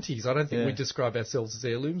 1970s. I don't think we describe ourselves as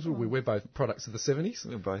heirlooms. We're both products of the 70s.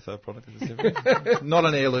 We both are products of the 70s. Not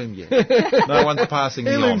an heirloom yet. No one's passing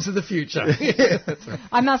me on. Heirlooms of the future. That's right.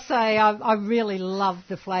 I must say, I really love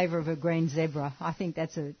the flavour of a Green Zebra. I think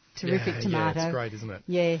that's a terrific tomato. Yeah, it's great, isn't it?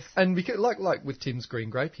 Yes. And because, like with Tim's green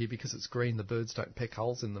grape here, because it's green, the birds don't peck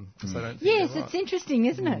holes in them because they don't think Yes, they're right. it's interesting,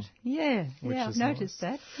 isn't it? Yeah, Which I've is noticed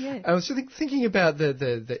that. Yeah. I was thinking about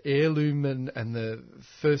the heirloom and the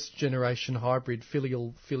first generation hybrid,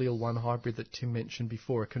 filial 1 hybrid that Tim mentioned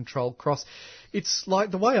before, a controlled cross. It's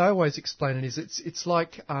like, the way I always explain it is it's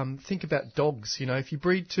like, think about dogs. You know, if you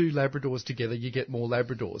breed 2 Labradors together, you get more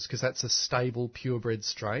Labradors because that's a stable purebred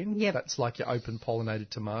strain. Yep. That's like your open pollinated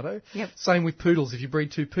tomato. Yep. Same with poodles. If you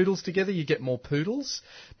breed 2 poodles together, you get more poodles.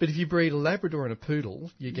 But if you breed a Labrador and a poodle,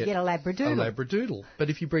 you get a Labradoodle. A Labradoodle. But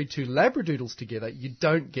if you breed 2 Labradoodles together, you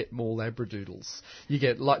don't get more Labradoodles. You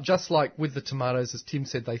get, just like with the tomatoes, as Tim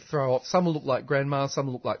said, they throw off. Some will look like grandma, some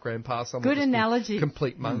will look like grandpa, some will Good just be analogy.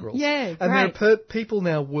 complete mongrels. Yeah, and great. there are people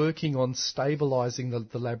now working on stabilising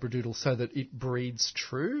the Labradoodle so that it breeds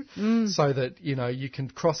true, so that, you know, you can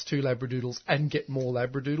cross 2 Labradoodles and get more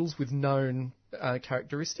Labradoodles with known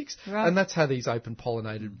characteristics. Right. And that's how these open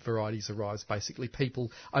pollinated varieties arise. Basically, people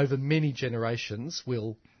over many generations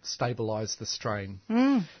will stabilise the strain.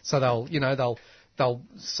 So they'll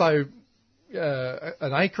sow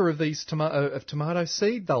an acre of these tomato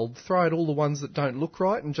seed. They'll throw out all the ones that don't look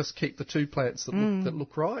right and just keep the 2 plants that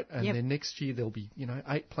look right. And then next year there'll be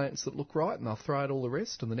 8 plants that look right, and they'll throw out all the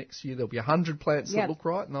rest. And the next year there'll be 100 plants that look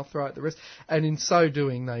right, and they'll throw out the rest. And in so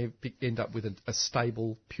doing, they end up with a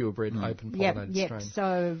stable, purebred, open pollinated strain.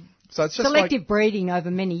 So it's just selective breeding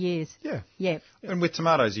over many years. Yeah. Yep. And with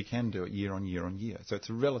tomatoes, you can do it year on year on year. So it's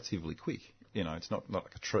relatively quick. You know, it's not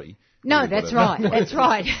like a tree. No, that's right. That's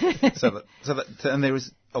right. And there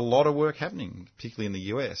is a lot of work happening, particularly in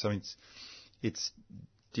the US. I mean, it's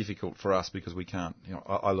difficult for us because we can't. You know,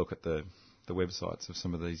 I look at the websites of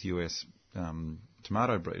some of these US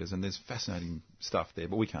tomato breeders, and there's fascinating stuff there,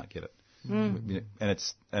 but we can't get it.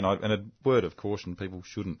 And a word of caution: people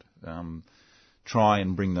shouldn't try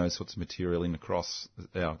and bring those sorts of material in across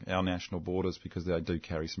our national borders, because they do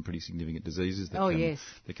carry some pretty significant diseases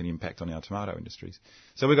that can impact on our tomato industries.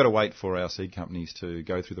 So we've got to wait for our seed companies to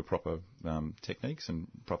go through the proper techniques and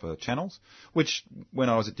proper channels, which when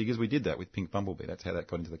I was at Diggers we did that with Pink Bumblebee. That's how that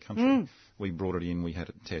got into the country. We brought it in, we had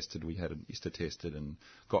it tested, we had it ISTA tested and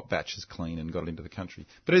got batches clean and got it into the country.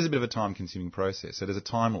 But it is a bit of a time-consuming process, so there's a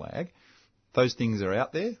time lag. Those things are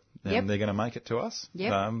out there, and they're going to make it to us.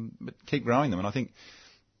 But keep growing them. And I think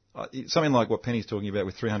something like what Penny's talking about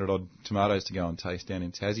with 300-odd tomatoes to go and taste down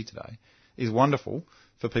in Tassie today is wonderful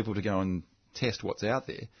for people to go and test what's out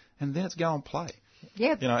there, and then it's go and play.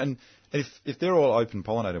 Yep. You know, and if they're all open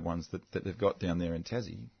pollinated ones that they've got down there in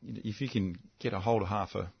Tassie, if you can get a hold of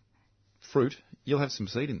half a fruit, you'll have some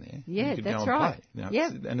seed in there. Yeah, you can that's go and right. play. You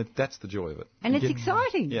know, and that's the joy of it. And it's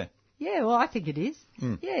exciting. Yeah. Yeah, well, I think it is.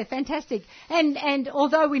 Yeah, fantastic. And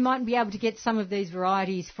although we mightn't be able to get some of these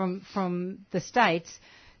varieties from the States,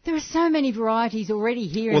 there are so many varieties already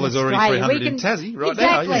here in Australia. Well, there's already 300 in Tassie right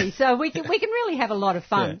now. Exactly. So we can really have a lot of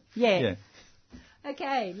fun. Yeah.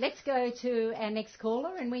 Okay, let's go to our next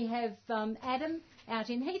caller, and we have Adam out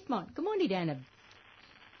in Heathmont. Good morning, Adam.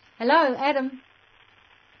 Hello, Adam.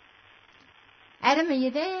 Adam, are you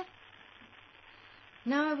there?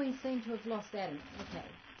 No, we seem to have lost Adam. Okay.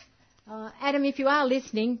 Adam, if you are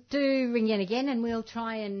listening, do ring in again, and we'll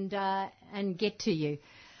try and get to you.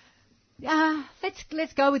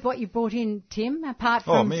 Let's go with what you brought in, Tim. Apart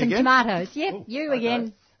from some tomatoes. Yep, you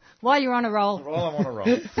again. While you're on a roll. While I'm on a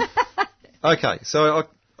roll. Okay, so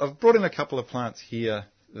I've brought in a couple of plants here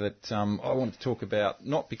that I want to talk about,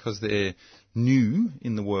 not because they're new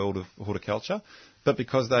in the world of horticulture, but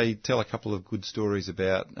because they tell a couple of good stories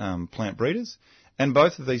about plant breeders. And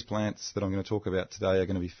both of these plants that I'm going to talk about today are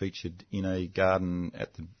going to be featured in a garden at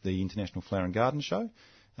the International Flower and Garden Show.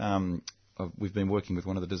 We've been working with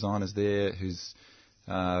one of the designers there who's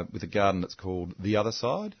with a garden that's called The Other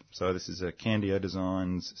Side. So this is a Candio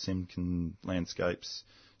Designs, Semken Landscapes,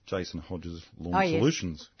 Jason Hodges Lawn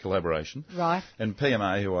Solutions collaboration. Right. And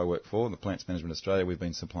PMA, who I work for, the Plants Management Australia, we've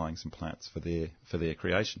been supplying some plants for their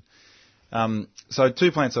creation. So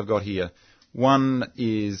 2 plants I've got here. One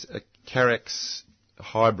is a Carex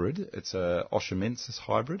hybrid. It's a Oshamensis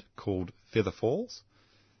hybrid called Feather Falls,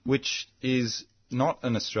 which is not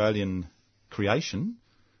an Australian creation,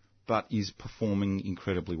 but is performing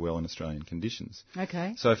incredibly well in Australian conditions.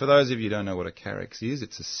 Okay. So for those of you who don't know what a Carex is,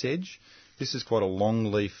 it's a sedge. This is quite a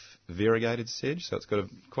long leaf variegated sedge, so it's got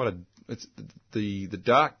the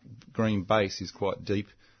dark green base is quite deep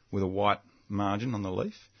with a white margin on the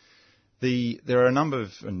leaf. There are a number of,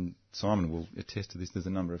 and Simon will attest to this, there's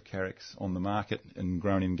a number of Carex on the market and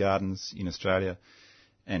grown in gardens in Australia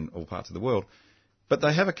and all parts of the world. But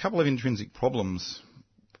they have a couple of intrinsic problems.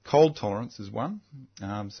 Cold tolerance is one,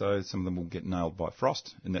 so some of them will get nailed by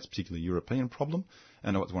frost, and that's particularly a European problem.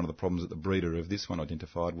 And it's one of the problems that the breeder of this one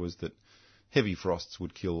identified was that heavy frosts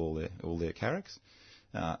would kill all their Carex.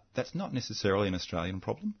 That's not necessarily an Australian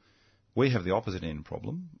problem. We have the opposite end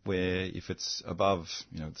problem, where if it's above,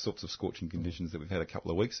 the sorts of scorching conditions that we've had a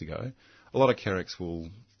couple of weeks ago, a lot of Carex will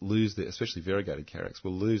lose their, especially variegated Carex,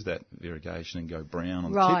 will lose that variegation and go brown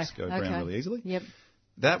on the tips, brown really easily. Yep.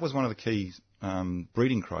 That was one of the key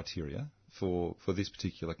breeding criteria for this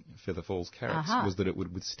particular Feather Falls Carex, was that it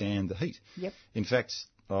would withstand the heat. Yep. In fact,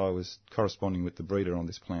 I was corresponding with the breeder on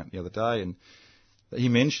this plant the other day, and he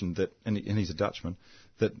mentioned that, and he's a Dutchman,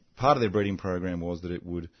 that part of their breeding program was that it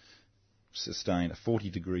would sustain a 40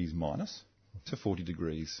 degrees minus to 40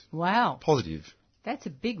 degrees positive. That's a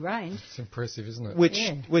big range. It's impressive, isn't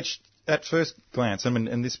it? Which at first glance,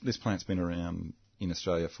 and this plant's been around in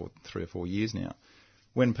Australia for 3 or 4 years now.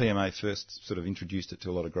 When PMA first sort of introduced it to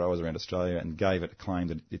a lot of growers around Australia and gave it a claim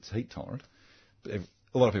that it's heat tolerant,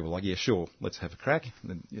 a lot of people were like, yeah, sure, let's have a crack.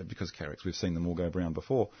 And, because Carex, we've seen them all go brown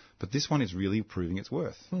before. But this one is really proving its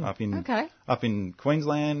worth. Up in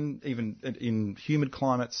Queensland, even in humid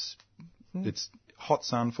climates, it's hot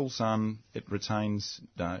sun, full sun. It retains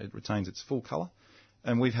its full colour.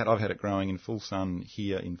 And I've had it growing in full sun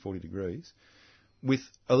here in 40 degrees with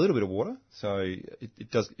a little bit of water. So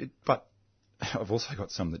it does. But I've also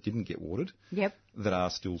got some that didn't get watered. Yep. That are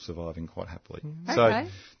still surviving quite happily. Okay.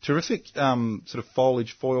 So terrific sort of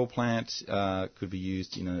foliage foil plant could be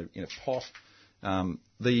used in a pot.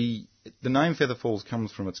 The name Feather Falls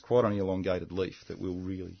comes from it's quite an elongated leaf that will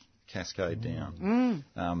really cascade down.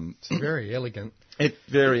 It's very elegant.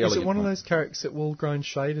 Very elegant. Is it one of those Carex that will grow in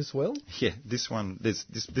shade as well? Yeah, this one. This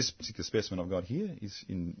particular specimen I've got here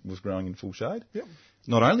was growing in full shade. Yep.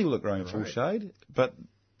 Not only will it grow in full shade, but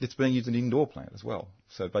it's being used as an indoor plant as well.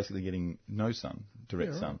 So basically getting no sun,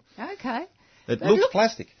 direct sun. Okay. It looks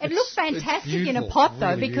plastic. It looks fantastic in a pot,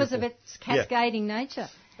 though, really because of its cascading nature.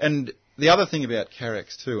 And the other thing about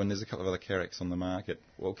Carex too, and there's a couple of other Carex on the market.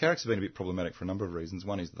 Well, Carex have been a bit problematic for a number of reasons.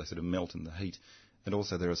 One is that they sort of melt in the heat. And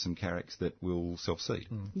also there are some Carex that will self-seed.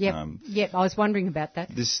 Yep, I was wondering about that.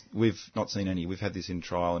 We've not seen any. We've had this in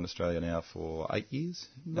trial in Australia now for 8 years.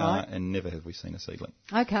 Right. And never have we seen a seedling.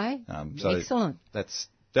 Okay, so excellent.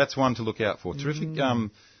 That's one to look out for. Terrific.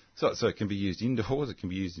 So it can be used indoors, it can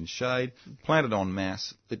be used in shade, planted en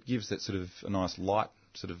masse. It gives that sort of a nice light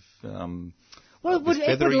sort of. Well, it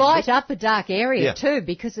would light up a dark area too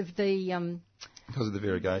because of the. Because of the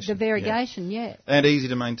variegation. The variegation, yeah. And easy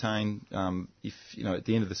to maintain. If at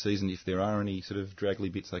the end of the season, if there are any sort of draggly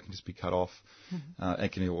bits, they can just be cut off.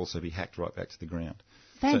 It can also be hacked right back to the ground.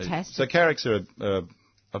 Fantastic. So Carex are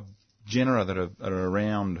a genera that are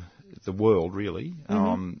around the world, really.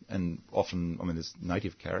 And often, there's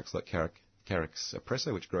native Carex, like Carex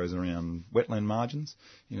oppressor, which grows around wetland margins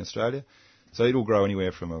in Australia. So it'll grow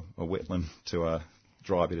anywhere from a wetland to a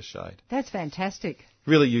dry bit of shade. That's fantastic.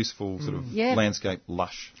 Really useful sort of landscape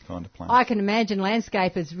lush kind of plant. I can imagine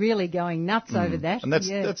landscapers really going nuts over that. And that's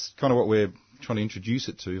kind of what we're trying to introduce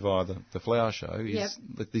it to via the flower show, is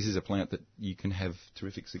that this is a plant that you can have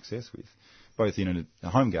terrific success with, both in a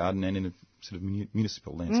home garden and in a sort of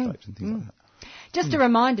municipal landscapes and things like that. Just a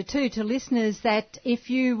reminder too to listeners that if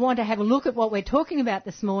you want to have a look at what we're talking about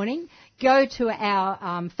this morning, go to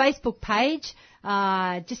our Facebook page.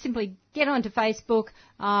 Just simply get onto Facebook,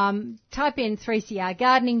 type in 3CR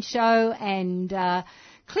Gardening Show and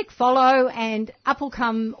click follow, and up will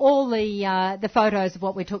come all the photos of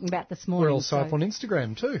what we're talking about this morning. We're also up on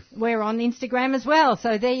Instagram too. We're on Instagram as well,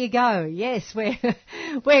 so there you go. Yes, we're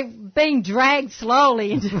being dragged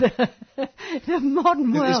slowly into the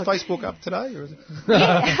modern world. Is Facebook up today? Or is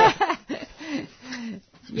it?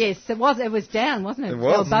 Yes, it was. It was down, wasn't it? It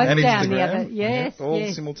was. They were both and down Instagram. the other. Yes,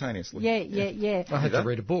 all simultaneously. Yeah. I had to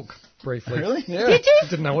read a book briefly. Really? Yeah. Did you?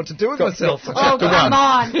 Didn't know what to do with myself. Oh, come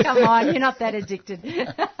on. You're not that addicted.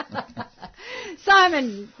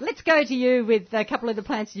 Simon, let's go to you with a couple of the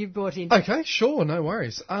plants you've brought in. Okay, sure, no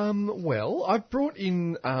worries. Well, I've brought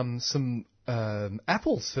in some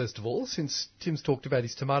apples, first of all. Since Tim's talked about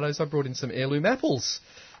his tomatoes, I brought in some heirloom apples.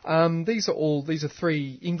 These are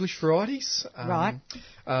 3 English varieties. Right.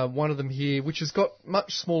 One of them here, which has got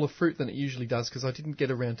much smaller fruit than it usually does because I didn't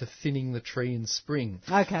get around to thinning the tree in spring.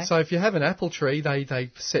 Okay. So if you have an apple tree,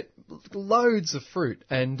 they set loads of fruit,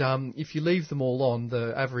 and if you leave them all on,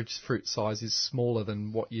 the average fruit size is smaller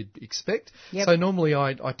than what you'd expect. Yep. So normally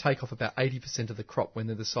I take off about 80% of the crop when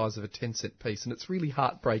they're the size of a 10-cent piece, and it's really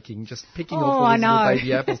heartbreaking just picking off all these little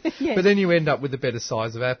baby apples. Yes. But then you end up with a better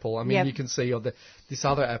size of apple. I mean, Yep. you can see on this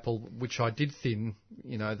other apple, which I did thin,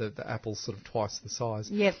 the apple's sort of twice the size.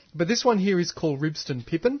 Yep. But this one here is called Ribston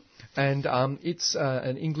Pippin, and it's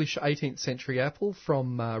an English 18th century apple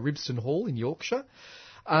from Ribston Hall in Yorkshire.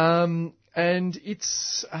 And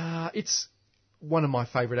it's one of my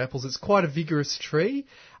favourite apples. It's quite a vigorous tree,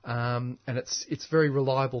 and it's very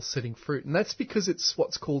reliable setting fruit, and that's because it's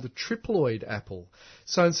what's called a triploid apple.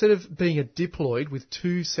 So instead of being a diploid with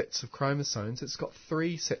 2 sets of chromosomes, it's got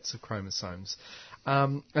 3 sets of chromosomes,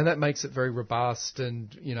 and that makes it very robust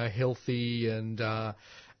and healthy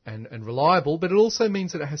and reliable, but it also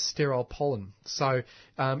means that it has sterile pollen. So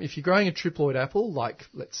if you're growing a triploid apple, like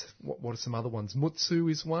what are some other ones?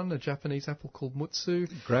 Mutsu is one, a Japanese apple called Mutsu.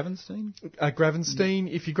 Gravenstein?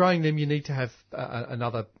 Gravenstein. If you're growing them, you need to have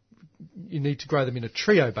you need to grow them in a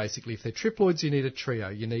trio, basically. If they're triploids, you need a trio.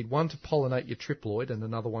 You need one to pollinate your triploid and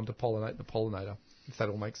another one to pollinate the pollinator, if that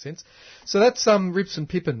all makes sense. So that's Ribston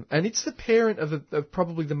Pippin, and it's the parent of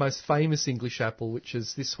probably the most famous English apple, which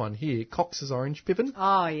is this one here, Cox's Orange Pippin.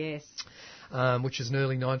 Oh, yes. Which is an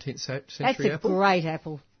early 19th century That's a apple. great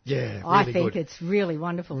apple. Yeah, really I think good. it's really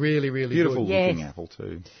wonderful. Really, really Beautiful good. looking Yes. apple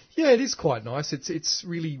too. Yeah, it is quite nice. It's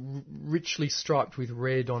really richly striped with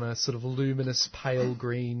red on a sort of luminous pale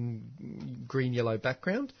green-yellow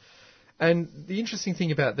background. And the interesting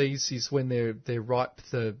thing about these is when they're ripe,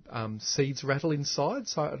 the seeds rattle inside.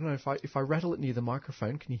 So I don't know if I rattle it near the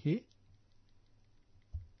microphone, can you hear?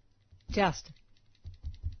 Just.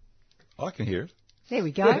 I can hear it. There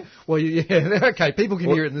we go. Yeah. Well, yeah, okay, people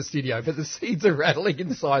can hear it in the studio, but the seeds are rattling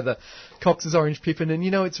inside the Cox's Orange Pippin, and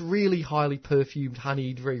it's really highly perfumed,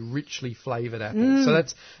 honeyed, very richly flavoured apple. So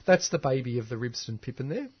that's the baby of the Ribston Pippin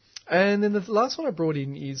there. And then the last one I brought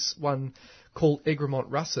in is one called Egremont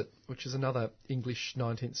Russet, which is another English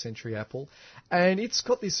 19th century apple. And it's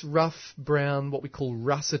got this rough brown, what we call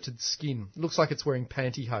russeted skin. It looks like it's wearing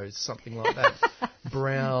pantyhose, something like that.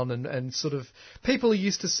 Brown and sort of... People are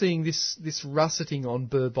used to seeing this russeting on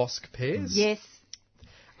Burbosque pears. Yes.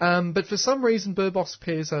 But for some reason, Burbosque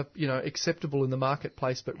pears are, acceptable in the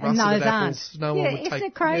marketplace, but russeted apples, no one would take. Isn't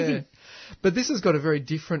it crazy? Yeah. But this has got a very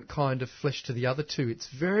different kind of flesh to the other two. It's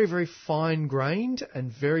very, very fine-grained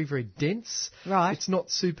and very, very dense. Right. It's not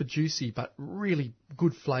super juicy, but really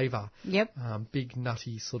good flavour. Yep. Big,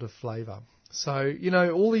 nutty sort of flavour. So,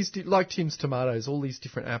 all these, like Tim's tomatoes, all these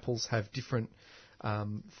different apples have different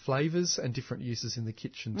flavours and different uses in the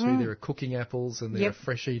kitchen too. There are cooking apples and there are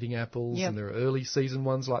fresh eating apples and there are early season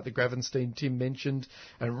ones like the Gravenstein Tim mentioned,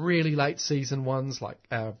 and really late season ones like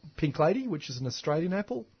our Pink Lady, which is an Australian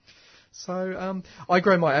apple. So I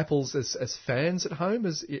grow my apples as fans at home,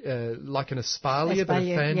 as like an espalier, but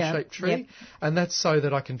a fan-shaped tree, and that's so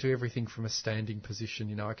that I can do everything from a standing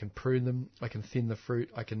position. I can prune them, I can thin the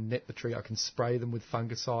fruit, I can net the tree, I can spray them with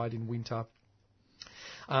fungicide in winter.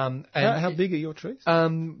 And how big are your trees?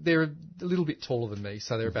 They're a little bit taller than me,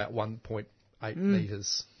 so they're about 1.8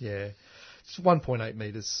 metres. Yeah, it's 1.8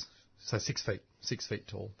 metres, so 6 feet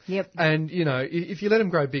tall. Yep. And, if you let them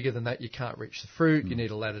grow bigger than that, you can't reach the fruit. You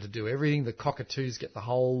need a ladder to do everything. The cockatoos get the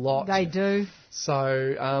whole lot. They do.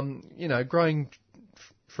 So, growing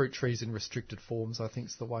fruit trees in restricted forms, I think,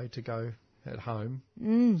 is the way to go at home.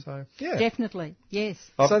 So, yeah. Definitely, yes.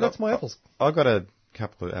 So that's my apples. I've got a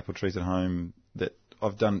couple of apple trees at home that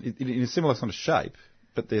I've done in a similar kind of shape,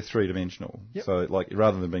 but they're three-dimensional. Yep. So,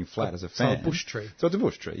 rather than being flat as a fan. So a bush tree. So it's a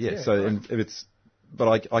bush tree, yeah. So, and if it's...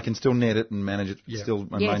 But I can still net it and manage it, still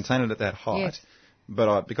maintain it at that height. Yes.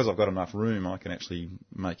 But because I've got enough room, I can actually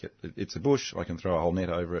make it. It's a bush. I can throw a whole net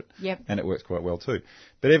over it, and it works quite well too.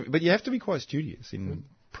 But you have to be quite studious in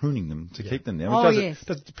pruning them to keep them there. It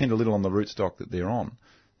does depend a little on the rootstock that they're on.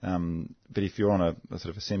 But if you're on a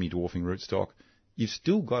sort of a semi-dwarfing rootstock, you've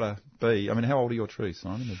still got to be. I mean, how old are your trees,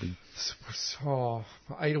 Simon? They'll be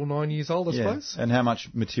 8 or 9 years old, I suppose. And how much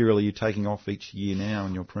material are you taking off each year now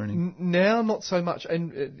when you're pruning? Now, not so much.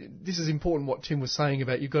 And this is important what Tim was saying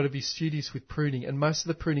about you've got to be studious with pruning. And most of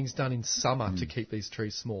the pruning's done in summer to keep these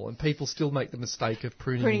trees small. And people still make the mistake of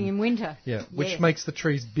pruning in winter. Yeah, which makes the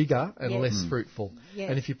trees bigger and less fruitful. Yes.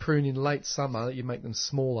 And if you prune in late summer, you make them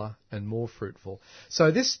smaller and more fruitful.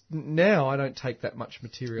 So this, now I don't take that much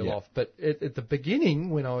material off. But at the beginning,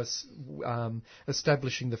 when I was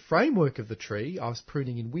establishing the framework of the tree, I was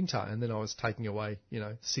pruning in winter, and then I was taking away,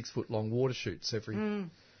 6-foot-long water shoots every.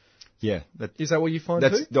 Yeah, is that what you find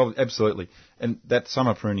too? Oh, absolutely, and that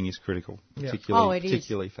summer pruning is critical,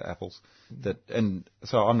 particularly for apples. And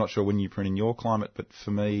so I'm not sure when you prune in your climate, but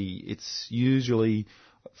for me, it's usually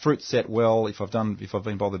fruit set well. If I've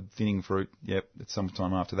been bothered thinning fruit, it's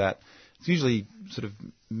sometime after that. It's usually sort of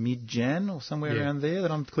mid-Jan or somewhere around there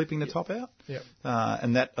that I'm clipping the top out. Yep.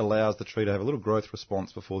 And that allows the tree to have a little growth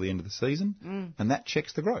response before the end of the season. And that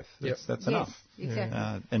checks the growth. That's enough.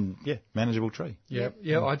 Exactly. Manageable tree.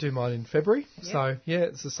 I do mine in February. Yep. So,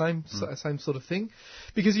 it's the same sort of thing.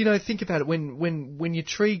 Because, think about it, when your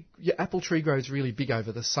apple tree grows really big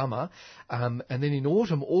over the summer, and then in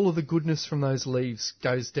autumn, all of the goodness from those leaves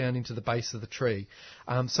goes down into the base of the tree.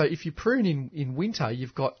 So if you prune in winter,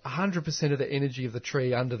 you've got 100% of the energy of the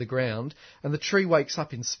tree under the ground, and the tree wakes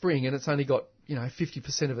up in spring and it's only got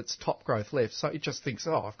 50% of its top growth left. So it just thinks,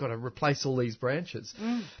 I've got to replace all these branches.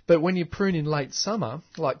 But when you prune in late summer,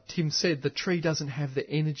 like Tim said, the tree doesn't have the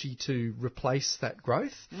energy to replace that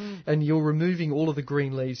growth. And you're removing all of the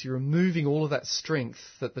green leaves, you're removing all of that strength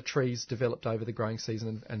that the tree's developed over the growing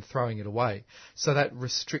season and throwing it away. So that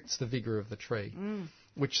restricts the vigour of the tree.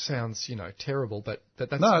 Which sounds, terrible, but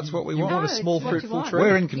that's what we want. You want a small, fruitful tree.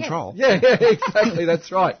 We're in control. Yeah, exactly.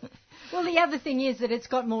 That's right. Well, the other thing is that it's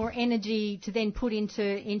got more energy to then put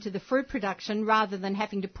into the fruit production rather than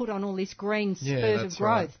having to put on all this green spurt of growth.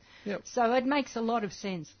 Right. Yep. So it makes a lot of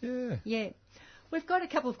sense. Yeah. We've got a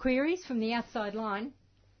couple of queries from the outside line.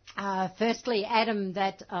 Firstly, Adam,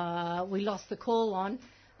 that we lost the call on.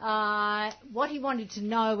 What he wanted to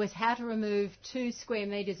know was how to remove 2 square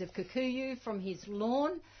metres of kikuyu from his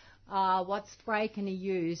lawn. What spray can he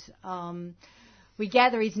use? We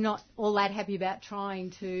gather he's not all that happy about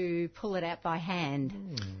trying to pull it out by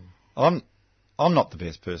hand. I'm not the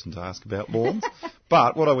best person to ask about lawns,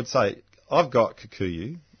 but what I would say, I've got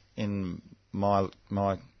kikuyu in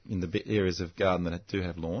in the areas of garden that do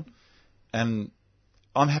have lawn, and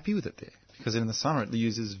I'm happy with it there because in the summer it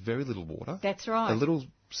uses very little water. That's right. A little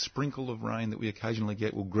sprinkle of rain that we occasionally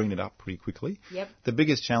get will green it up pretty quickly. Yep. The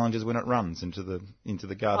biggest challenge is when it runs into the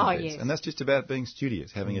garden beds. Yes. And that's just about being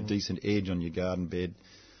studious, having a decent edge on your garden bed,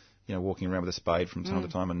 walking around with a spade from time to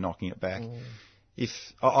time and knocking it back. If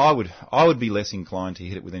I would be less inclined to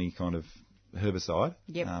hit it with any kind of herbicide.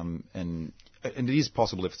 Yep. And it is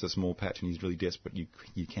possible if it's a small patch and he's really desperate, you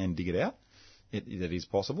can dig it out. That is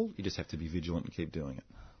possible. You just have to be vigilant and keep doing it.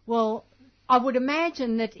 Well, I would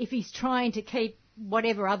imagine that if he's trying to keep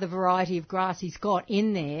whatever other variety of grass he's got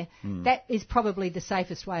in there, that is probably the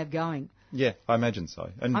safest way of going. Yeah, I imagine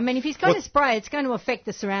so. And if he's going to spray, it's going to affect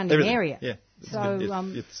the surrounding area. Yeah. So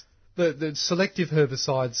the selective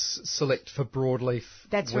herbicides select for broadleaf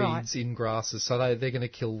weeds in grasses, so they're going to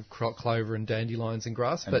kill clover and dandelions in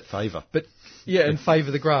grass. And favour. And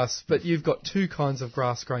favour the grass. But you've got 2 kinds of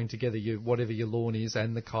grass growing together, whatever your lawn is,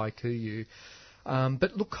 and the kikuyu.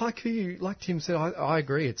 But look, kikuyu, like Tim said, I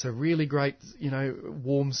agree. It's a really great,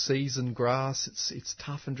 warm season grass. It's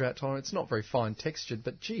tough and drought tolerant. It's not very fine textured,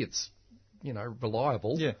 but gee, it's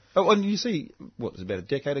reliable. Yeah. Oh, and you see, what was about a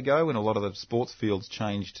decade ago when a lot of the sports fields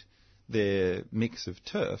changed their mix of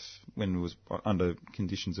turf when it was under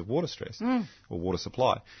conditions of water stress or water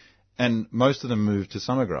supply. And most of them moved to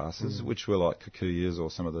summer grasses, which were like kikuyus or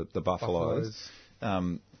some of the buffaloes.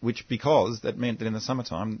 Because that meant that in the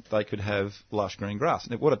summertime they could have lush green grass.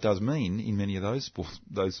 And what it does mean in many of those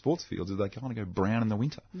sports fields is they kind of go brown in the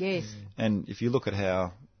winter. Yes. And if you look at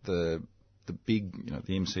how the big,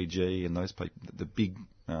 the MCG and those people, the big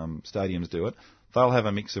stadiums do it, they'll have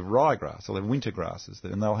a mix of ryegrass, they'll have winter grasses,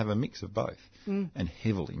 and they'll have a mix of both and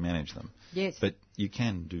heavily manage them. Yes. But you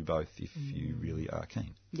can do both if you really are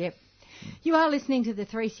keen. Yep. You are listening to the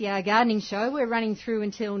 3CR Gardening Show. We're running through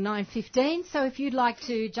until 9:15, so if you'd like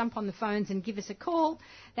to jump on the phones and give us a call,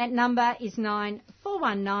 that number is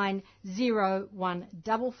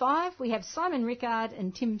 94190155. We have Simon Rickard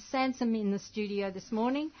and Tim Sansom in the studio this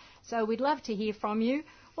morning, so we'd love to hear from you.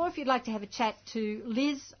 Or if you'd like to have a chat to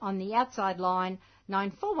Liz on the outside line,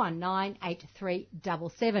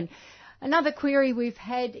 94198377. Another query we've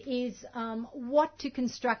had is what to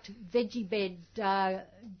construct veggie bed,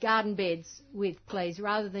 garden beds with, please,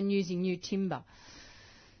 rather than using new timber.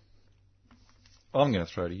 I'm going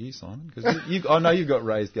to throw to you, Simon, because I know you've got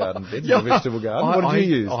raised garden beds in a vegetable garden. What did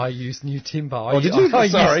you use? I used new timber. Oh, did you?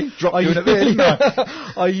 Sorry, dropped you in a bed, didn't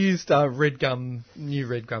I? I used new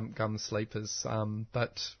red gum sleepers,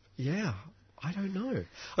 but yeah, I don't know.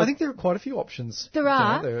 I think there are quite a few options. There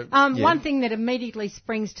are. One thing that immediately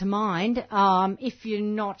springs to mind, if you're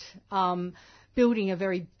not building a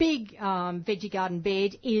very big veggie garden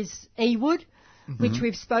bed, is e-wood. Mm-hmm. Which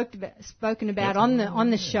we've spoken about on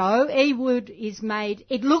the show. E-wood is made,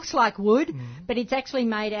 it looks like wood, but it's actually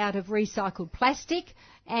made out of recycled plastic,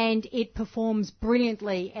 and it performs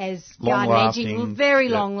brilliantly as garden edging, very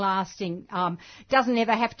long lasting. Doesn't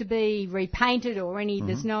ever have to be repainted or any.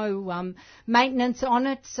 There's no maintenance on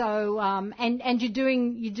it. So and you're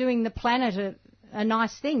doing the planet a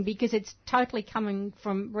nice thing because it's totally coming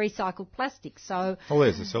from recycled plastic. So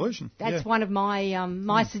there's a solution. That's one of my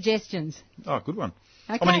my suggestions. Oh, good one.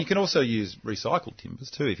 Okay. I mean, you can also use recycled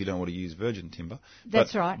timbers too if you don't want to use virgin timber.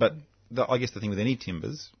 That's right. But I guess the thing with any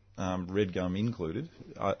timbers, red gum included,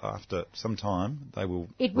 after some time they will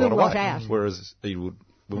rot out. Whereas e-wood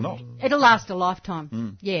will not. It'll last a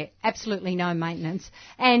lifetime. Yeah, absolutely no maintenance.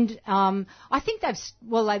 And I think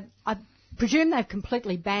I presume they've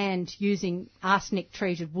completely banned using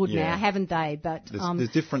arsenic-treated wood now, haven't they? But there's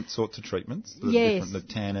different sorts of treatments. Yes. The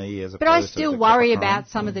Tan-E as opposed to but I still worry copper about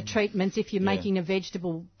some of the treatments if you're making a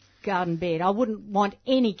vegetable garden bed. I wouldn't want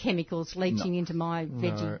any chemicals leaching into my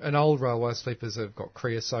veggie. No. And old railway sleepers have got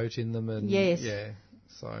creosote in them. And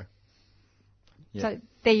so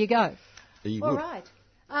there you go. E-wood. All right.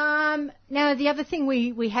 Now, the other thing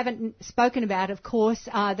we haven't spoken about, of course,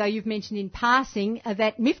 though you've mentioned in passing,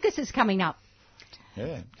 that MIFGS is coming up.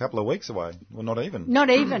 Yeah, a couple of weeks away. Well, not even. Not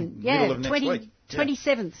even, Middle of next week.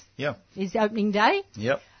 27th is opening day.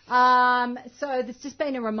 Yep. So there's just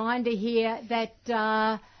been a reminder here that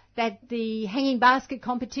the hanging basket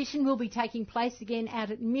competition will be taking place again out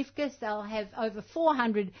at MIFGS. They'll have over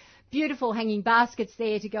 400 beautiful hanging baskets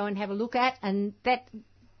there to go and have a look at, and that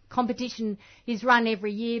competition is run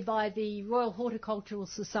every year by the Royal Horticultural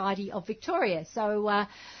Society of Victoria. So,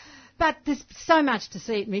 but there's so much to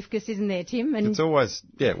see at MIFGS, isn't there, Tim? And it's always,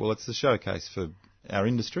 it's the showcase for our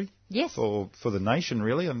industry. Yes. For the nation,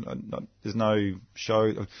 really. And there's no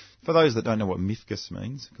show. For those that don't know what MIFGS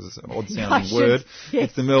means, because it's an odd-sounding word,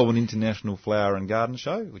 it's the Melbourne International Flower and Garden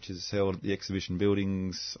Show, which is held at the Exhibition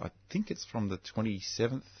Buildings. I think it's from the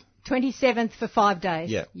 27th. 27th for 5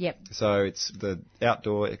 days. Yeah. Yep. So it's the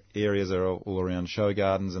outdoor areas are all around show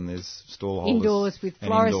gardens, and there's stall holders. Indoors with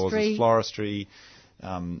floristry.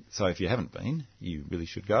 So if you haven't been, you really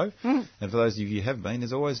should go. And for those of you who have been,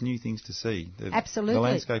 there's always new things to see. Absolutely. The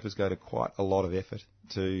landscapers go to quite a lot of effort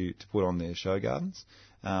to put on their show gardens.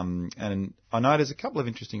 And I know there's a couple of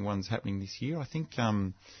interesting ones happening this year. I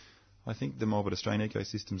think the Marlborough Australian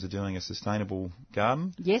Ecosystems are doing a sustainable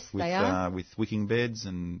garden. Yes, they are. With wicking beds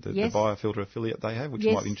and the biofilter affiliate they have, which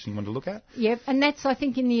might be an interesting one to look at. Yep, and that's, I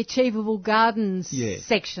think, in the Achievable Gardens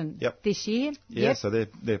section this year. Yeah, so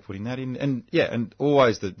they're putting that in. And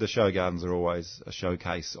always the show gardens are always a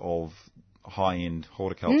showcase of high-end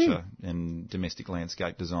horticulture and domestic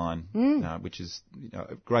landscape design, which is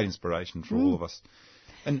a great inspiration for all of us.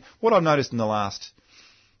 And what I've noticed in the last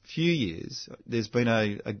few years, there's been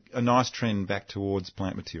a nice trend back towards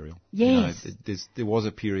plant material. Yes. There was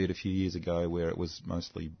a period a few years ago where it was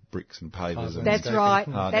mostly bricks and pavers. That's right.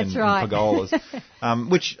 And pergolas,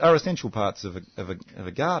 which are essential parts of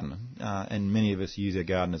a garden. And many of us use our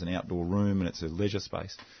garden as an outdoor room, and it's a leisure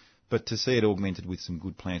space. But to see it augmented with some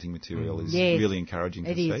good planting material is really encouraging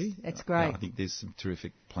to see. It's great. I think there's some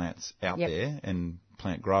terrific plants out there and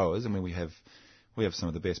plant growers. I mean, we have some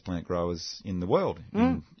of the best plant growers in the world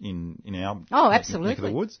in our absolutely. neck of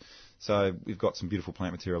the woods. So we've got some beautiful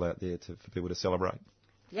plant material out there for people to celebrate.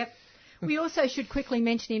 Yep. We also should quickly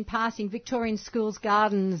mention in passing Victorian Schools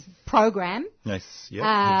Gardens program. Yes, they've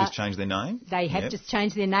just changed their name. They have just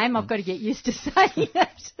changed their name. I've got to get used to saying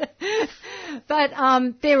it. But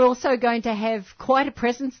they're also going to have quite a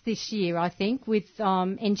presence this year, I think, with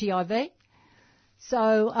NGIV.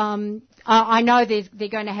 So I know they're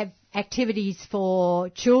going to have activities for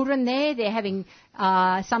children there. They're having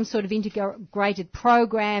some sort of integrated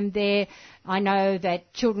program there. I know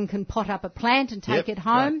that children can pot up a plant and take it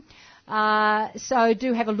home. Right. So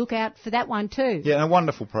do have a look out for that one too. Yeah, and a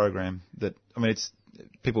wonderful program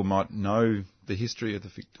people might know the history of the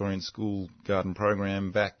Victorian School Garden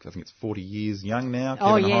program back, I think it's 40 years young now.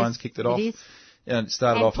 Kevin Hines kicked it off. It is. And it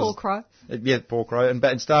started off Paul Crow. Paul Crow.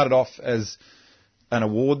 And started off as an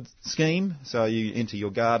award scheme, so you enter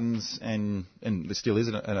your gardens, and there still is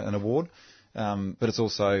an award. But it's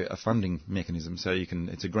also a funding mechanism, so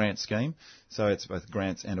it's a grant scheme, so it's both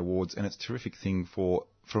grants and awards, and it's a terrific thing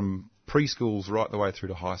from preschools right the way through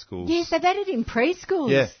to high schools. Yes, they've added in preschools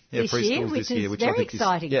this year, which is very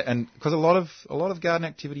exciting. And because a lot of garden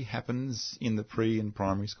activity happens in the pre and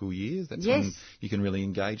primary school years. That's when you can really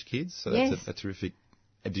engage kids, so that's a terrific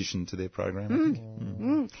addition to their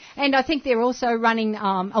program. And I think they're also running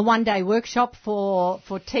a one-day workshop for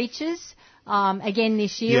teachers. Again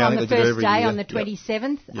this year on the first day, on the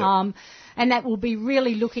 27th. Yep. And that will be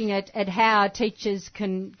really looking at how teachers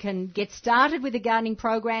can get started with a gardening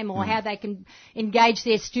program, or how they can engage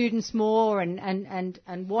their students more, and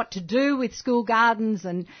what to do with school gardens,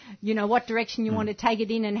 and, what direction you want to take it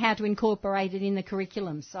in, and how to incorporate it in the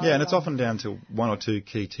curriculum. So, and it's often down to one or two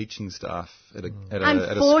key teaching staff at a school.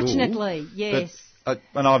 Unfortunately, yes.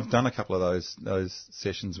 And I've done a couple of those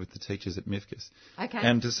sessions with the teachers at MIFGS. Okay.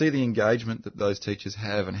 And to see the engagement that those teachers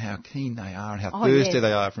have, and how keen they are, and how thirsty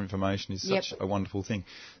they are for information is such a wonderful thing.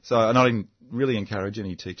 So, and I really encourage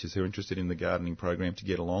any teachers who are interested in the gardening program to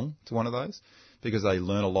get along to one of those, because they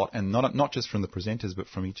learn a lot, and not just from the presenters, but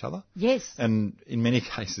from each other. Yes. And in many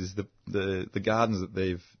cases, the gardens that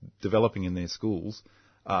they're developing in their schools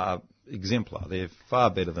are exemplar. They're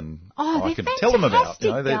far better than I can tell them about.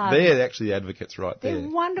 They're actually advocates right there. They're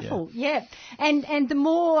wonderful, And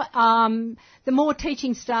the more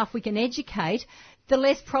teaching staff we can educate, the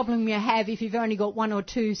less problem you have if you've only got one or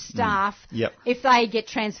two staff. If they get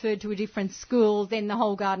transferred to a different school, then the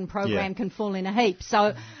whole garden program can fall in a heap.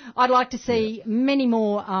 So I'd like to see many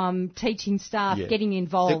more teaching staff getting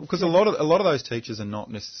involved. Because a lot of those teachers are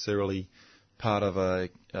not necessarily part of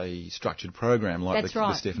a structured program like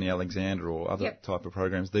the Stephanie Alexander or other type of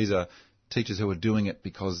programs. These are teachers who are doing it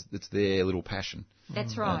because it's their little passion.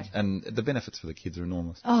 That's right. And the benefits for the kids are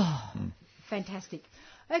enormous. Fantastic.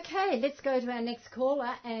 Okay, let's go to our next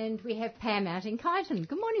caller, and we have Pam out in Kyneton.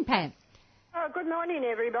 Good morning, Pam. Oh, good morning,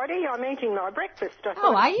 everybody. I'm eating my breakfast.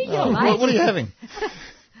 Are you? You're late. What are you having?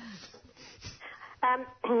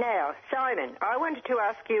 Now, Simon, I wanted to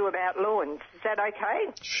ask you about lawns. Is that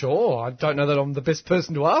okay? Sure. I don't know that I'm the best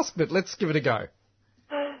person to ask, but let's give it a go.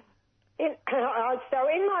 So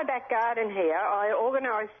in my back garden here,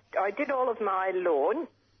 I did all of my lawn,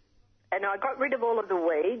 and I got rid of all of the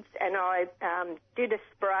weeds, and I did a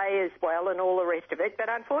spray as well and all the rest of it. But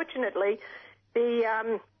unfortunately,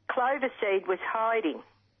 the clover seed was hiding.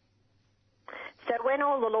 So when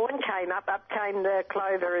all the lawn came up came the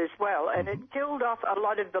clover as well, and it killed off a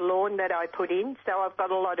lot of the lawn that I put in, so I've got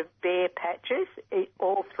a lot of bare patches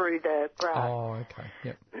all through the grass. Oh, okay,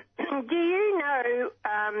 yep. Do you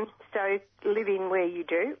know, so living where you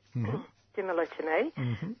do, similar to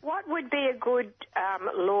me, what would be a good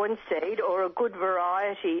lawn seed or a good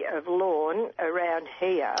variety of lawn around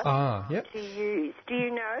here to use? Do you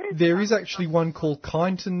know? There is actually one called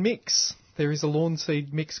Kyneton Mix. There is a lawn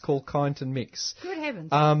seed mix called Kyneton Mix. Good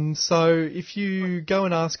heavens. So if you go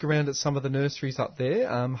and ask around at some of the nurseries up there,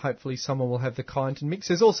 hopefully someone will have the Kyneton Mix.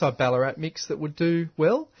 There's also a Ballarat Mix that would do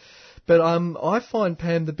well. But I find,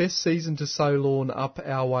 Pam, the best season to sow lawn up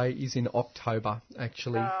our way is in October,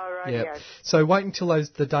 actually. Oh, right. Yeah. So wait until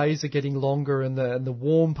the days are getting longer and the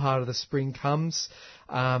warm part of the spring comes,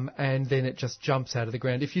 and then it just jumps out of the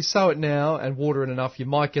ground. If you sow it now and water it enough, you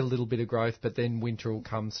might get a little bit of growth, but then winter will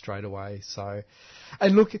come straight away. So,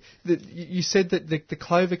 and look, you said that the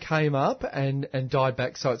clover came up and died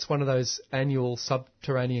back, so it's one of those annual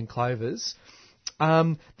subterranean clovers.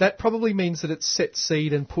 That probably means that it's set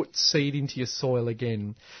seed and put seed into your soil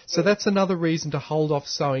again. So that's another reason to hold off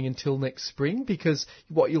sowing until next spring, because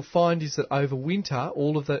what you'll find is that over winter,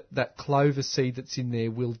 all of that clover seed that's in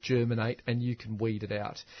there will germinate and you can weed it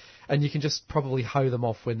out. And you can just probably hoe them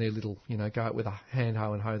off when they're little, go out with a hand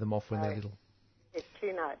hoe and hoe them off when they're little. It's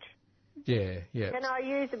too much. Yeah. Can I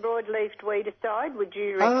use a broadleafed weedicide? Would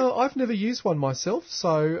you recommend? I've never used one myself,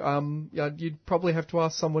 so you'd probably have to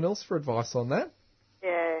ask someone else for advice on that.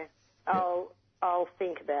 Yeah, I'll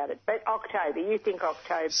think about it. But October, you think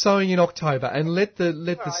October? Sowing in October, and let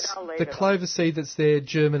the clover seed that's there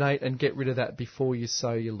germinate and get rid of that before you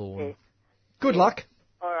sow your lawn. Yes. Good luck.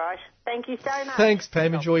 All right. Thank you so much. Thanks,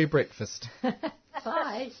 Pam. Enjoy your breakfast.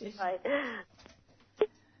 Bye. Bye.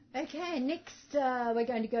 Okay, next we're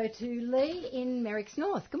going to go to Lee in Merricks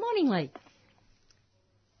North. Good morning, Lee.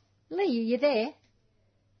 Lee, are you there?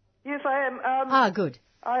 Yes, I am. Good.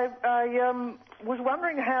 I was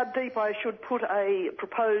wondering how deep I should put a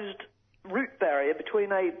proposed root barrier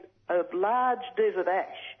between a large desert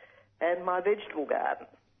ash and my vegetable garden.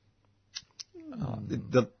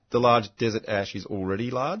 The large desert ash is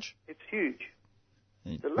already large? It's huge.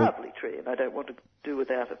 It's a lovely tree, and I don't want to do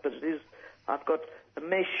without it, but it is. I've got a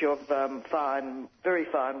mesh of very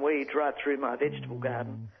fine weeds right through my vegetable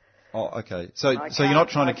garden. Oh, okay. So you're not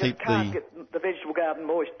trying to keep can't get the vegetable garden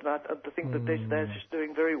moist, and I think the desert ash is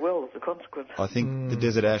doing very well as a consequence. I think the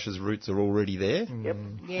desert ash's roots are already there. Yep.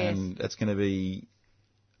 Yes. And it's going to be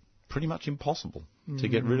pretty much impossible to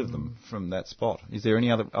get rid of them from that spot. Is there any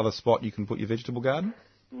other spot you can put your vegetable garden?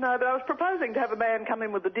 No, but I was proposing to have a man come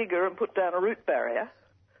in with a digger and put down a root barrier.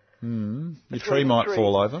 Your tree might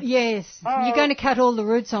fall over. Yes. You're going to cut all the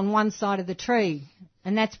roots on one side of the tree,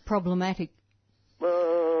 and that's problematic.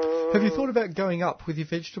 Have you thought about going up with your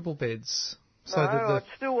vegetable beds? No, I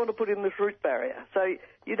still want to put in this root barrier. So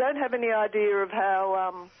you don't have any idea of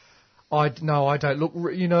how... No, I don't.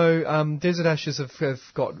 Look, desert ashes have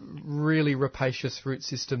got really rapacious root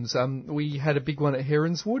systems. We had a big one at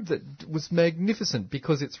Heronswood that was magnificent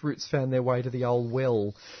because its roots found their way to the old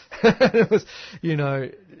well. It was,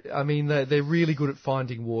 they're really good at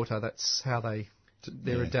finding water. That's how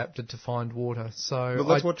they're adapted to find water. So But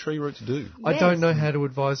that's what tree roots do. I don't know how to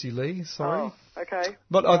advise you, Lee. Sorry. Oh, okay.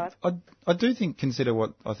 But right. I do consider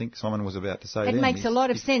what I think Simon was about to say. It makes a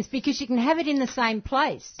lot of sense because you can have it in the same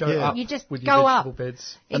place. Go up you just with go your up. vegetable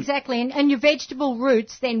beds. Exactly, and your vegetable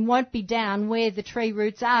roots then won't be down where the tree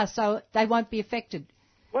roots are, so they won't be affected.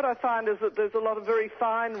 What I find is that there's a lot of very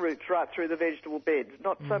fine roots right through the vegetable beds,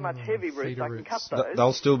 not so much heavy roots. I can cut those.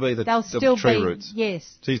 They'll still be the tree roots. Yes.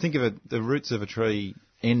 So you think of it, the roots of a tree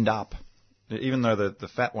end up, even though the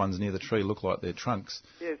fat ones near the tree look like they're trunks,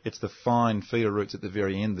 yes. It's the fine feeder roots at the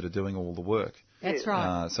very end that are doing all the work. That's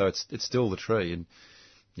right. So it's still the tree, and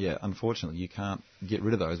unfortunately you can't get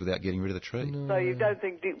rid of those without getting rid of the tree. No. So you don't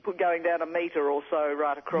think going down a metre or so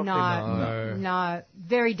right across? No.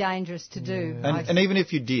 Very dangerous to do. And even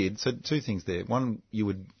if you did, so two things there. One, you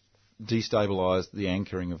would destabilise the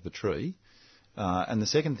anchoring of the tree, and the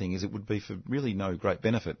second thing is it would be for really no great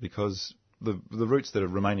benefit because the roots that are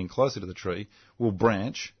remaining closer to the tree will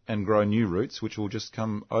branch and grow new roots, which will just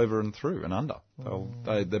come over and through and under.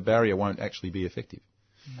 The barrier won't actually be effective.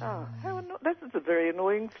 Oh, this is a very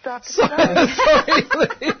annoying start to Sorry, Lee.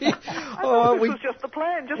 this was just the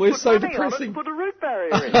plan. Just we're put so money on it depressing. and put a root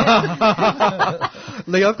barrier in.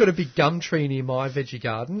 Lee, I've got a big gum tree near my veggie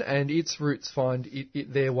garden, and its roots find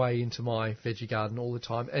their way into my veggie garden all the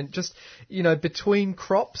time. And just, between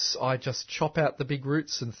crops, I just chop out the big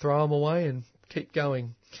roots and throw them away and keep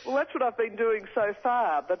going. Well, that's what I've been doing so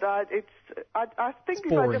far, but I think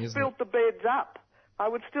if I just built the beds up, I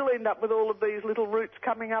would still end up with all of these little roots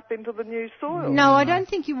coming up into the new soil. No, I don't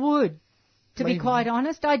think you would, to be quite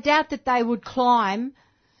honest. I doubt that they would climb.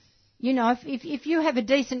 If you have a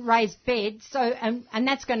decent raised bed, and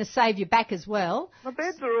that's going to save your back as well. My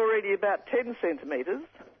beds are already about 10 centimetres.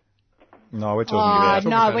 No, we're talking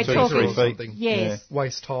about we're 2 talking 3 feet. Yes. Yeah.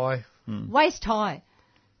 Waist high. Waist high.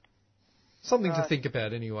 Something to think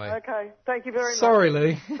about anyway. Okay, thank you very much. Sorry,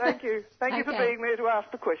 Lee. Thank you. Thank you for being there to ask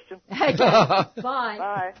the question. Okay. Bye.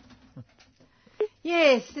 Bye.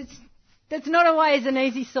 Yes, that's not always an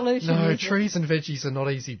easy solution. No, trees and veggies are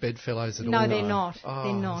not easy bedfellows at all. No, they're not. Oh,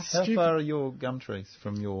 they're not. How far are your gum trees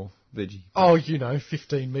from your veggie? Oh,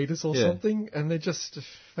 15 metres or something, and they just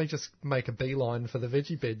make a beeline for the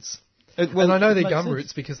veggie beds. And I know they're gum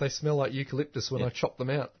roots because they smell like eucalyptus when I chop them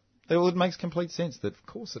out. Well, it makes complete sense. Of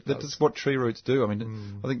course it does. That's what tree roots do. I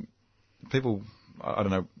mean, I think people, I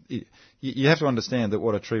don't know, you have to understand that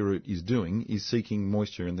what a tree root is doing is seeking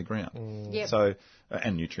moisture in the ground. Yep. So,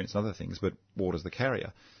 and nutrients and other things, but water's the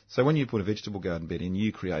carrier. So when you put a vegetable garden bed in,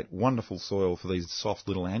 you create wonderful soil for these soft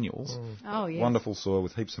little annuals. Oh, yes. Wonderful soil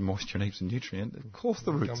with heaps of moisture and heaps of nutrient. Of course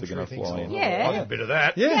the roots are going to fly in. Yeah. I want a bit of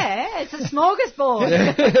that. Yeah, it's a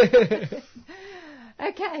smorgasbord.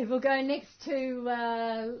 Okay, we'll go next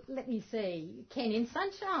to, let me see, Ken in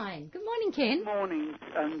Sunshine. Good morning, Ken. Good morning,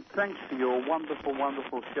 and thanks for your wonderful,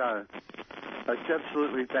 wonderful show. It's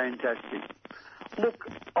absolutely fantastic. Look,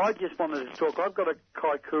 I just wanted to talk. I've got a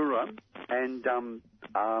Kaikoura, and,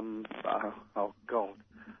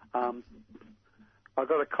 I've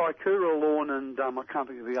got a Kaikoura lawn, and I can't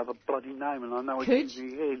think of the other bloody name, and I know it's in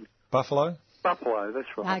the head. Buffalo? Buffalo,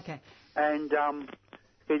 that's right. Okay. And,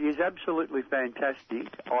 it is absolutely fantastic.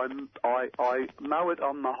 I mow it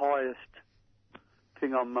on the highest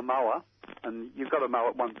thing on the mower, and you've got to mow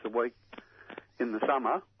it once a week in the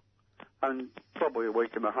summer, and probably a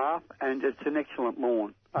week and a half, and it's an excellent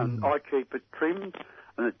lawn. And I keep it trimmed,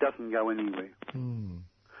 and it doesn't go anywhere.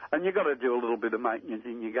 And you've got to do a little bit of maintenance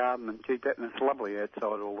in your garden and keep that, and it's lovely outside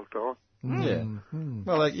all the time. Yeah.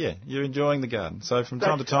 Well, you're enjoying the garden. So from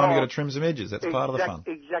time to time you've got to trim some edges. That's part of the fun.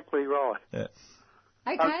 Exactly right. Yeah.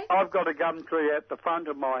 Okay. I've got a gum tree at the front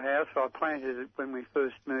of my house. I planted it when we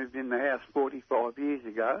first moved in the house 45 years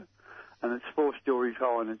ago, and it's 4 stories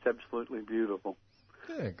high, and it's absolutely beautiful.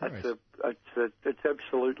 Yeah, great. It's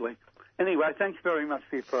absolutely... Anyway, thanks very much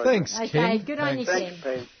for your program. Thanks, Ken. Okay, good on you, Ken. Thanks,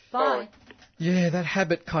 Ken. Bye. Yeah, that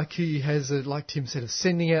habit Kikuyu has, like Tim said, of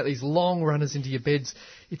sending out these long runners into your beds.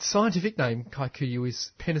 Its scientific name, Kikuyu,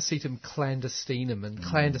 is Pennisetum clandestinum, and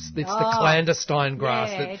it's the clandestine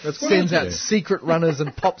grass that sends out secret runners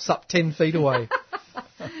and pops up 10 feet away.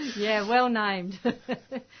 Yeah, well named.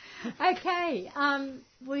 Okay,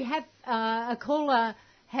 we have a caller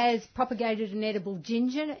has propagated an edible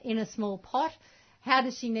ginger in a small pot. How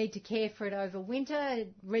does she need to care for it over winter?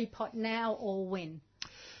 Repot now or when?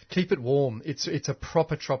 Keep it warm. It's a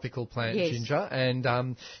proper tropical plant, yes. ginger. And, I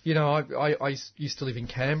used to live in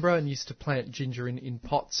Canberra and used to plant ginger in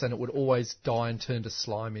pots, and it would always die and turn to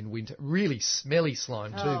slime in winter. Really smelly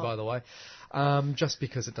slime too, by the way, just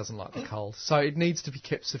because it doesn't like the cold. So it needs to be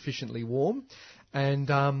kept sufficiently warm.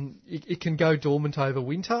 And it can go dormant over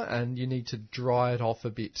winter, and you need to dry it off a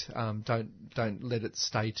bit. Don't let it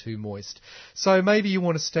stay too moist. So maybe you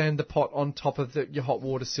want to stand the pot on top of your hot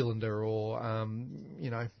water cylinder, or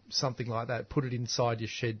something like that. Put it inside your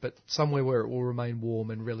shed, but somewhere where it will remain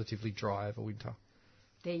warm and relatively dry over winter.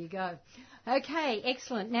 There you go. Okay,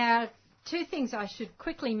 excellent. Now, 2 things I should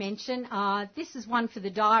quickly mention. This is one for the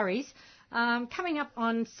diaries. Coming up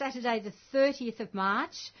on Saturday, the 30th of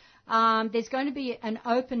March. There's going to be an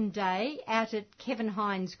open day out at Kevin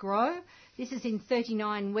Hines Grove. This is in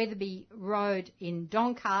 39 Weatherby Road in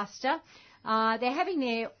Doncaster. They're having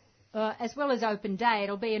their, as well as open day,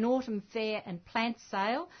 it'll be an autumn fair and plant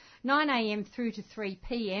sale, 9 a.m. through to 3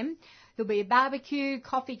 p.m. There'll be a barbecue,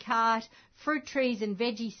 coffee cart, fruit trees and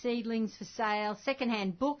veggie seedlings for sale,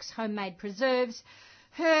 second-hand books, homemade preserves,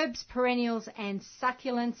 herbs, perennials and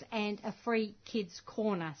succulents, and a free kids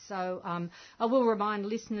corner. So I will remind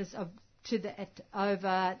listeners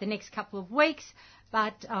over the next couple of weeks,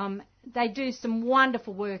 but they do some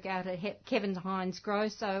wonderful work out at Kevin Hines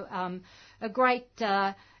Grove. So a great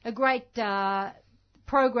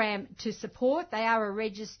program to support. They are a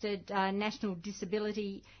registered National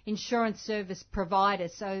Disability Insurance Service provider,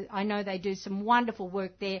 so I know they do some wonderful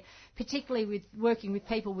work there, particularly with working with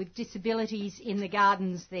people with disabilities in the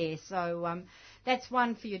gardens there. So that's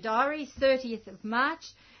one for your diaries, 30th of March.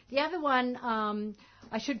 The other one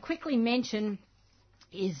I should quickly mention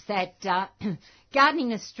is that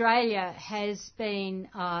Gardening Australia has been,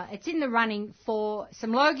 it's in the running for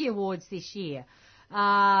some Logie Awards this year.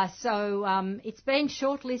 So it's been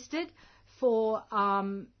shortlisted for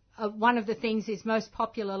one of the things is most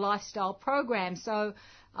popular lifestyle program. So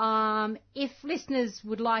if listeners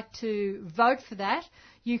would like to vote for that,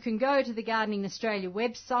 you can go to the Gardening Australia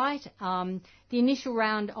website. The initial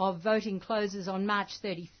round of voting closes on March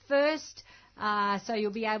 31st. So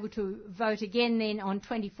you'll be able to vote again then on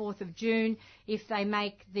 24th of June if they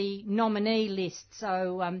make the nominee list.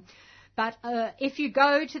 So But if you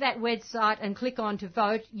go to that website and click on to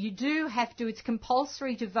vote, you do have to, it's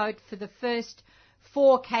compulsory to vote for the first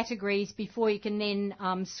 4 categories before you can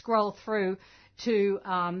then scroll through to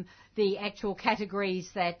the actual categories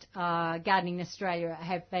that Gardening Australia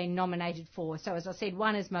have been nominated for. So as I said,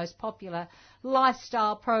 one is most popular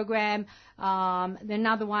lifestyle program.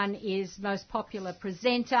 Another one is most popular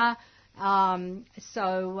presenter.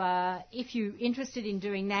 So if you're interested in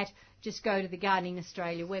doing that, just go to the Gardening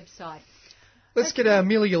Australia website. Let's get our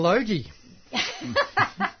Millie a Logie.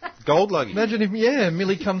 Gold Logie. Imagine if,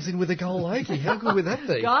 Millie comes in with a gold Logie. How good would that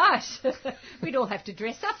be? Gosh, we'd all have to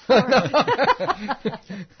dress up for it.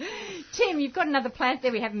 Tim, you've got another plant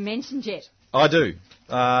there we haven't mentioned yet. I do.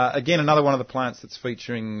 Again, another one of the plants that's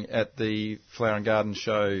featuring at the Flower and Garden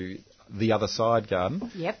Show, The Other Side Garden.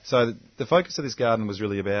 Yep. So the focus of this garden was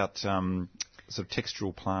really about sort of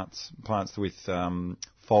textural plants with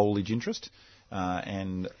foliage interest.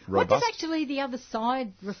 And robust. What does actually The Other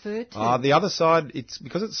Side refer to? The Other Side, it's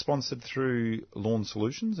because it's sponsored through Lawn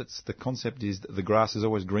Solutions. The concept is that the grass is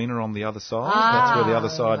always greener on the other side. That's where The Other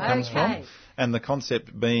Side comes from. And the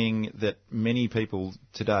concept being that many people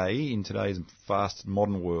today, in today's fast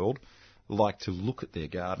modern world, like to look at their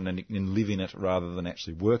garden and live in it rather than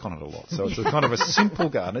actually work on it a lot. So it's a kind of a simple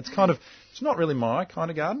garden. It's not really my kind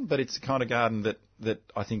of garden, but it's the kind of garden that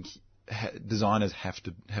I think designers have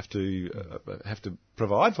to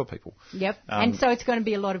provide for people. Yep. And so it's going to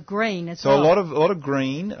be a lot of green as well. So a lot of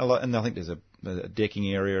green, and I think there's a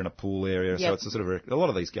decking area and a pool area. Yep. So it's a sort of a lot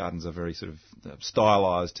of these gardens are very sort of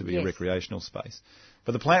stylised to be a recreational space.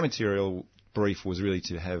 But the plant material brief was really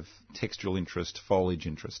to have textural interest, foliage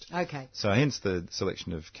interest. Okay. So hence the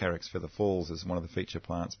selection of Carex Feather Falls as one of the feature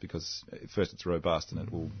plants, because first it's robust and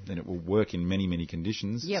it will work in many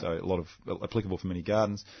conditions. Yep. So a lot of applicable for many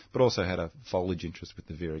gardens, but also had a foliage interest with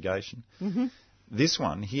the variegation. Mm-hmm. This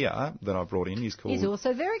one here that I brought in is called... Is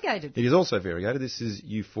also variegated. It is also variegated. This is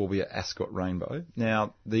Euphorbia Ascot Rainbow.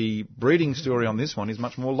 Now, the breeding story on this one is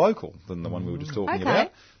much more local than the one we were just talking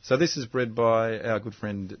about. So this is bred by our good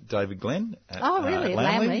friend David Glenn at, really? at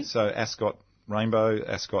Lamley. So Ascot Rainbow.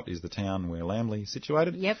 Ascot is the town where Lamley is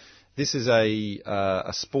situated. Yep. This is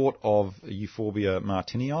a sport of Euphorbia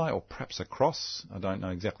martinii, or perhaps a cross. I don't know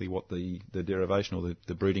exactly what the derivation or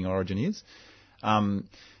the breeding origin is.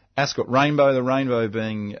 Ascot Rainbow, the rainbow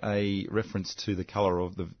being a reference to the colour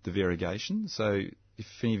of the variegation. So if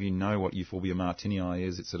any of you know what Euphorbia martinii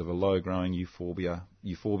is, it's sort of a low-growing euphorbia.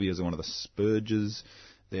 Euphorbias are one of the spurges.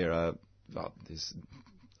 There's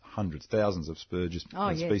hundreds, thousands of spurges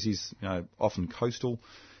species, often coastal,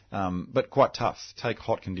 but quite tough. Take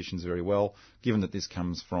hot conditions very well. Given that this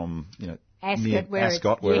comes from, Ascot, near where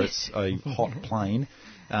Ascot, where it's a hot plain,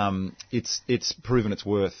 it's proven its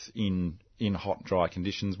worth in hot, dry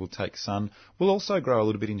conditions. Will take sun. Will also grow a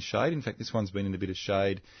little bit in shade. In fact, this one's been in a bit of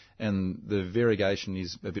shade, and the variegation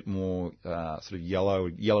is a bit more sort of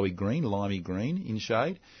yellowy green, limey green in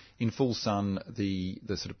shade. In full sun, the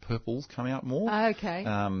sort of purples come out more. Okay.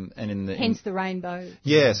 And hence the rainbow.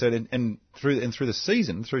 Yeah. So through the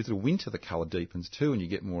season, through the winter, the colour deepens too, and you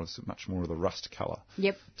get much more of the rust colour.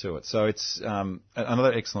 Yep. To it. So it's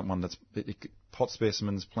another excellent one. Pot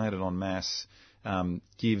specimens planted en masse.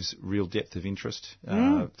 Gives real depth of interest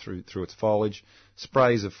through its foliage.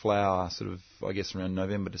 Sprays of flower sort of, I guess, around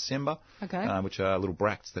November, December, which are little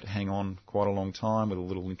bracts that hang on quite a long time with a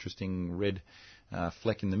little interesting red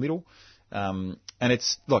fleck in the middle. And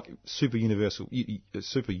it's like super useful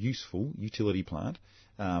utility plant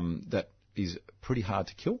that is pretty hard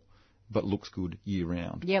to kill, but looks good year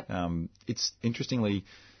round. Yep. It's interestingly,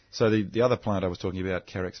 so the other plant I was talking about,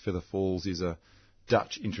 Carex Feather Falls, is a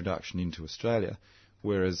Dutch introduction into Australia,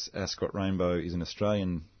 whereas Ascot Rainbow is an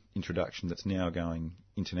Australian introduction that's now going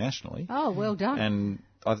internationally. Oh, well done. And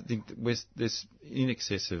I think there's in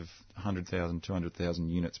excess of 100,000, 200,000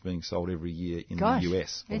 units being sold every year in the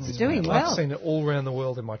US. It's doing well. I've seen it all around the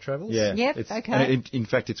world in my travels. Yeah. Yep. Okay. In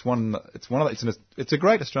fact, it's a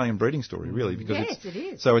great Australian breeding story, really, because it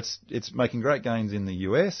is. So it's making great gains in the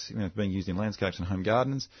US. It's being used in landscapes and home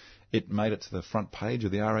gardens. It made it to the front page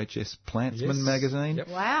of the RHS Plantsman magazine. Yep.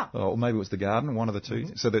 Wow. Or maybe it was The Garden, one of the two.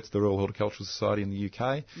 Mm-hmm. So that's the Royal Horticultural Society in the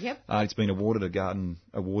UK. Yep. It's been awarded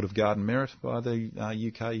Award of Garden Merit by the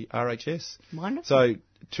UK RHS. Wonderful. So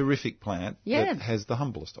terrific plant that has the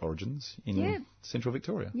humblest origins in central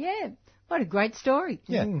Victoria. Yeah. What a great story.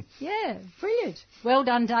 Yeah. Yeah. Brilliant. Well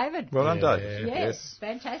done, David. Well done, Dave. Yes.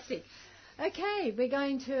 Fantastic. Okay, we're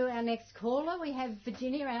going to our next caller. We have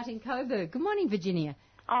Virginia out in Coburg. Good morning, Virginia.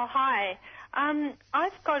 Oh, hi.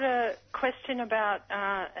 I've got a question about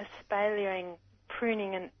espaliering,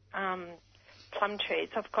 pruning and plum trees.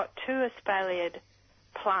 I've got two espaliered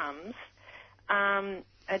plums,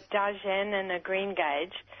 a Darjen and a green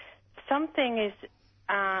gauge. Something is,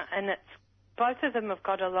 and it's both of them have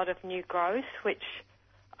got a lot of new growth, which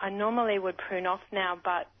I normally would prune off now,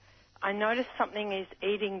 but I noticed something is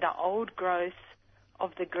eating the old growth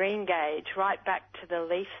of the green gauge right back to the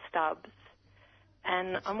leaf stubs.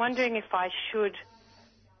 And I'm wondering if I should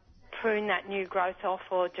prune that new growth off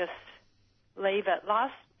or just leave it.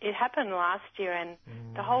 It happened last year, and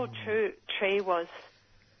the whole tree was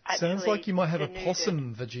actually Sounds like you might have denuded. a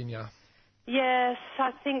possum, Virginia. Yes,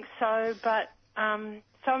 I think so, but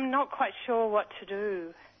so I'm not quite sure what to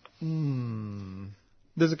do.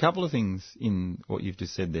 There's a couple of things in what you've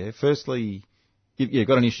just said there. Firstly, you've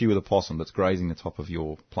got an issue with a possum that's grazing the top of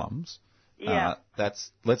your plums. Yeah.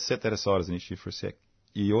 Let's set that aside as an issue for a sec.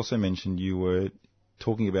 You also mentioned you were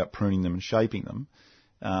talking about pruning them and shaping them,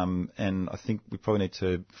 and I think we probably need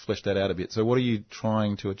to flesh that out a bit. So what are you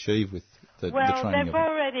trying to achieve with the training of them? Well, they've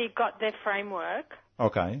already got their framework.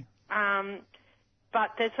 Okay. But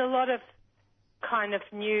there's a lot of kind of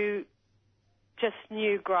new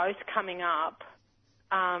growth coming up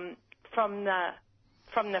from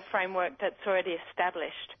the framework that's already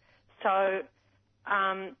established. So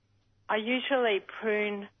I usually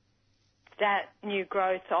prune that new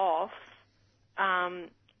growth off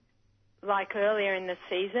like earlier in the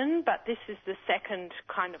season, but this is the second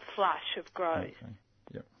kind of flush of growth. Okay.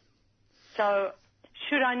 Yep. So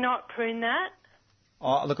should I not prune that?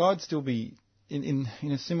 Look, I'd still be in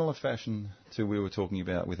a similar fashion to we were talking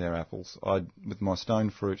about with our apples. With my stone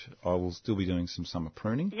fruit, I will still be doing some summer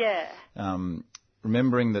pruning. Yeah.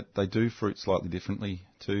 remembering that they do fruit slightly differently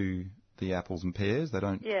to the apples and pears. They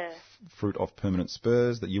don't fruit off permanent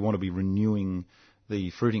spurs, that you want to be renewing the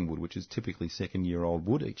fruiting wood, which is typically second-year-old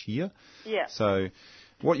wood each year. Yeah. So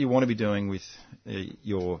what you want to be doing with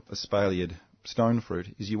your espaliered stone fruit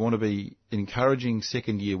is you want to be encouraging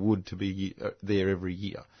second-year wood to be there every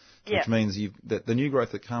year, which means that the new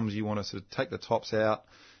growth that comes, you want to sort of take the tops out,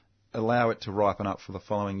 allow it to ripen up for the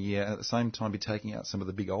following year, and at the same time be taking out some of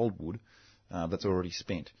the big old wood that's already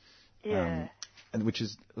spent. Yeah. And which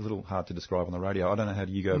is a little hard to describe on the radio. I don't know how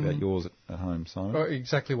do you go about yours at home, Simon? Oh,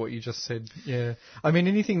 exactly what you just said, yeah. I mean,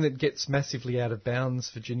 anything that gets massively out of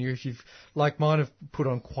bounds, Virginia, if you've, like mine have put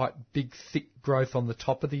on quite big, thick growth on the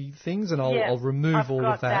top of the things, and I'll remove all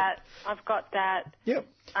of that. I've got that. Yep.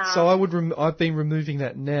 So I've been removing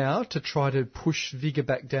that now to try to push vigour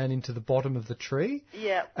back down into the bottom of the tree.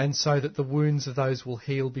 Yeah. And so that the wounds of those will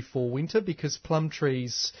heal before winter, because plum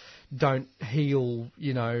trees don't heal,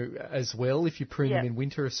 as well if you prune them in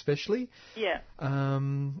winter especially. Yeah.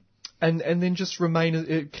 And then just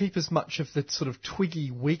keep as much of the sort of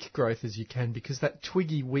twiggy weak growth as you can, because that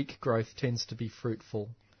twiggy weak growth tends to be fruitful.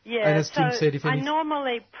 Yeah, and as Tim said, I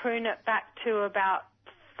normally prune it back to about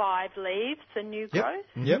 5 leaves, the new growth.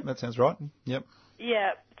 Mm-hmm. Yep, that sounds right. Yep.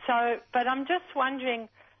 Yeah, but I'm just wondering,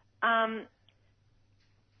 I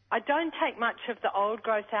don't take much of the old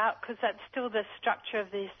growth out because that's still the structure of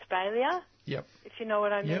the espalier. Yep. If you know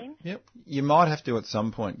what I mean. Yep. You might have to at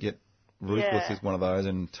some point get ruthless with one of those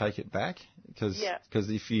and take it back, because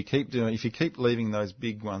if you keep leaving those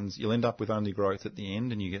big ones, you'll end up with only growth at the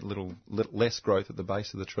end, and you get little less growth at the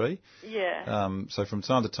base of the tree. Yeah. So from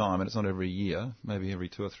time to time, and it's not every year, maybe every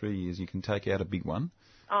 2 or 3 years, you can take out a big one.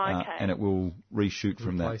 Oh, okay. And it will reshoot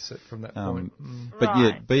from that. Replace it from that point.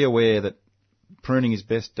 But be aware that pruning is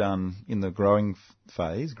best done in the growing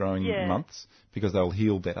phase, months, because they'll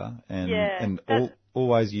heal better. And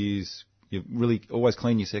always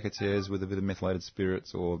clean your secateurs with a bit of methylated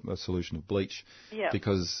spirits or a solution of bleach,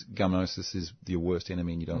 because gummosis is your worst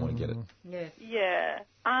enemy and you don't want to get it. Yeah. Yeah.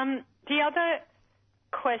 The other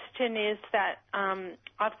question is that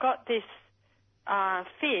I've got this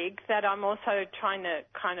fig that I'm also trying to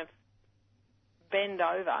kind of bend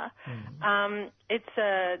over. It's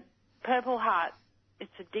a Purple Heart.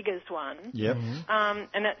 It's a digger's one. Yep.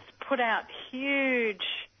 And it's put out huge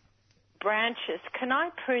branches. Can I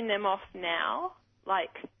prune them off now? Like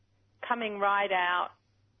coming right out,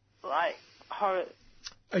 like horror.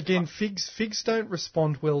 Again, figs don't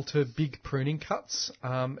respond well to big pruning cuts.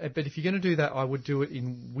 But if you're going to do that, I would do it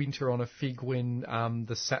in winter on a fig when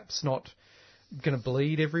the sap's not going to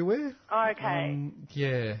bleed everywhere. Okay.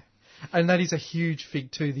 Yeah. And that is a huge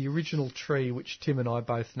fig too. The original tree, which Tim and I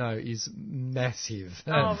both know, is massive.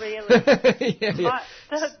 Oh, really? Yeah.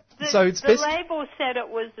 So it's the label said it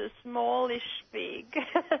was a smallish fig.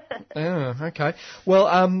 Oh, okay. Well,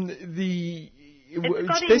 it's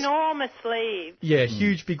got enormous leaves. Yeah,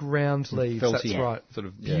 huge, big, round leaves. Felty, that's right. Sort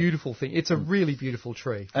of beautiful thing. It's a really beautiful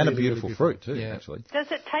tree, and really, a beautiful really fruit too. Actually,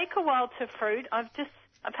 does it take a while to fruit? I've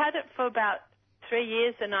had it for about 3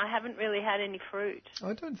 years and I haven't really had any fruit.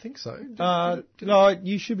 I don't think so. No,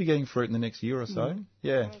 you should be getting fruit in the next year or so.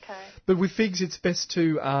 Yeah. Okay. But with figs, it's best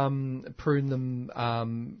to prune them,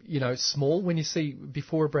 small. When you see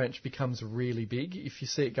before a branch becomes really big, if you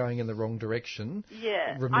see it going in the wrong direction,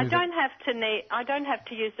 I don't have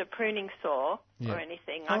to use a pruning saw or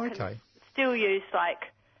anything. I can still use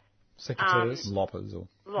like secateurs, loppers or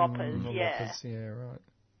loppers. Loppers, yeah, right.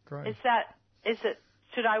 Great. Is it?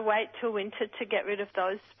 Should I wait till winter to get rid of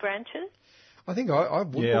those branches? I think I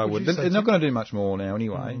would. Yeah, I would. They're not going to do much more now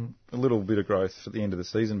anyway. A little bit of growth at the end of the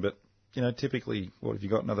season, but, typically, if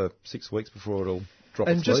you've got another 6 weeks before it'll drop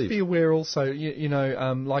its leaf. And just be aware also,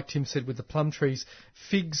 like Tim said with the plum trees,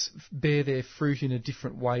 figs bear their fruit in a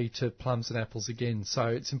different way to plums and apples again. So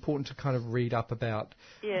it's important to kind of read up about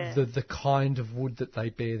the kind of wood that they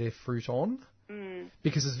bear their fruit on.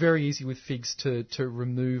 Because it's very easy with figs to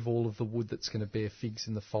remove all of the wood that's going to bear figs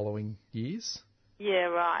in the following years. Yeah,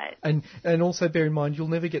 right. And also bear in mind, you'll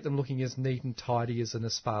never get them looking as neat and tidy as an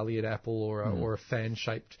espaliered apple or a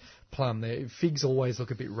fan-shaped plum. Figs always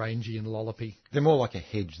look a bit rangy and lollopy. They're more like a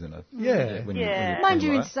hedge than a... Mind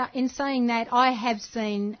you, in saying that, I have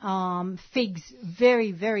seen figs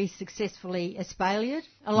very, very successfully espaliered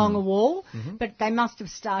along a wall, but they must have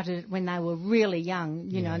started when they were really young.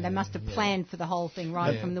 They must have planned for the whole thing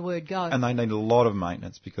from the word go. And they need a lot of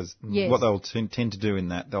maintenance because what they'll tend to do in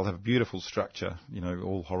that, they'll have a beautiful structure,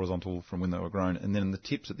 all horizontal from when they were grown, and then the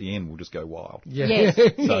tips at the end will just go wild. Yes.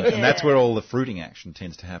 And that's where all the fruiting action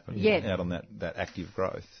tends to happen. Out on that active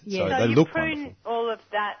growth. Yeah. So they you look prune wonderful. all of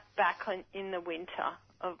that back in the winter,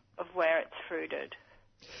 of where it's fruited.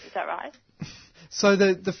 Is that right? So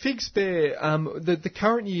the figs bear the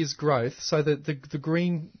current year's growth. So the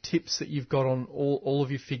green tips that you've got on all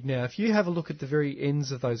of your fig now. If you have a look at the very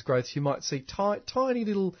ends of those growths, you might see tiny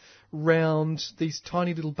little round, these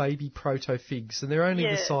tiny little baby proto figs, and they're only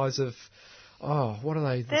the size of. Oh, what are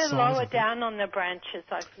they? They're lower down on the branches,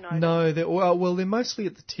 I've noticed. No, they're mostly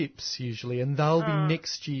at the tips usually, and they'll be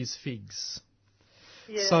next year's figs.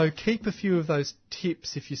 Yeah. So keep a few of those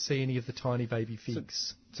tips if you see any of the tiny baby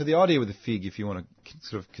figs. So the idea with the fig, if you want to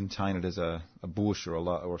sort of contain it as a bush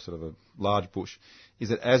or sort of a large bush, is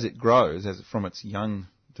that as it grows, from its young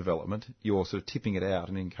development, you're sort of tipping it out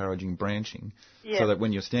and encouraging branching, so that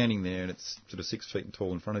when you're standing there and it's sort of 6 feet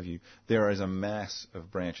tall in front of you, there is a mass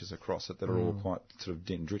of branches across it that are all quite sort of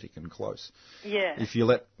dendritic and close. Yeah. If you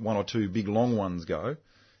let one or two big long ones go,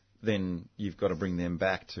 then you've got to bring them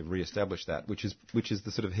back to re-establish that, which is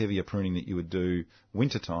the sort of heavier pruning that you would do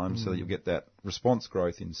wintertime, so that you'll get that response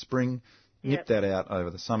growth in spring. Nip that out over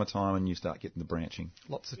the summertime and you start getting the branching.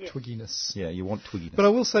 Lots of twigginess. Yeah, you want twigginess. But I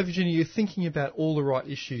will say, Virginia, you're thinking about all the right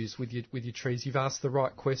issues with your trees. You've asked the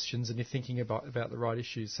right questions and you're thinking about the right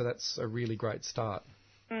issues, so that's a really great start.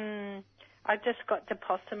 I just got the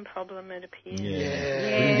possum problem, it appears.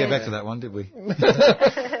 Yeah. We didn't get back to that one, did we?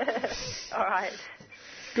 All right.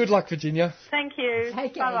 Good luck, Virginia. Thank you. Okay.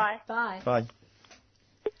 Bye-bye. Bye. Bye.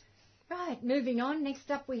 Right, moving on.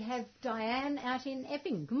 Next up we have Diane out in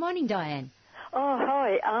Epping. Good morning, Diane. Oh,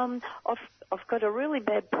 hi. I've got a really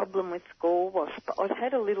bad problem with gall wasp. I've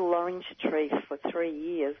had a little orange tree for 3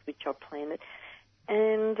 years, which I planted,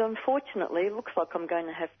 and unfortunately it looks like I'm going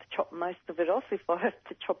to have to chop most of it off if I have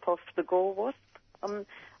to chop off the gall wasp.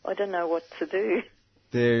 I don't know what to do.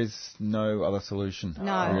 There's no other solution,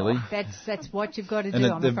 really. That's what you've got to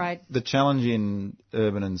do, I'm afraid. The challenge in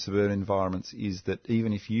urban and suburban environments is that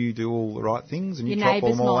even if you do all the right things and you chop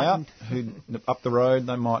them all out, up the road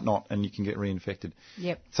they might not, and you can get reinfected.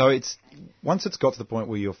 Yep. So once it's got to the point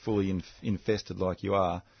where you're fully infested like you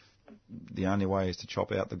are, the only way is to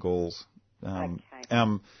chop out the galls. And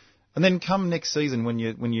then come next season when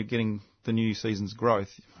you're getting the new season's growth,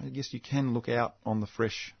 I guess you can look out on the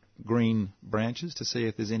fresh green branches to see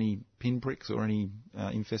if there's any pinpricks or any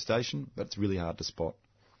infestation, but it's really hard to spot.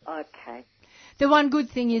 Okay. The one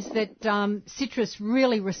good thing is that citrus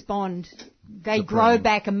really respond. They grow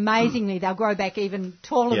back amazingly. They'll grow back even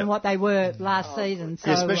taller than what they were last season.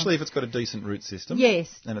 So, especially if it's got a decent root system. Yes.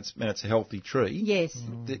 And it's a healthy tree. Yes.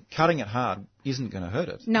 Cutting it hard isn't going to hurt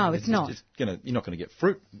it. No, it's not. You're not going to get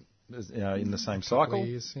fruit in the same cycle,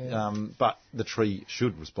 but the tree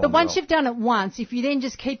should respond. But once you've done it once, if you then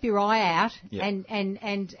just keep your eye out and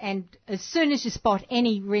as soon as you spot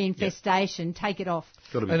any reinfestation, take it off.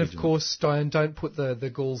 And vigilant. Of course, Diane, don't put the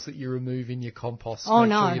galls that you remove in your compost. Oh,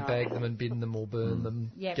 Make sure you bag them and bin them or burn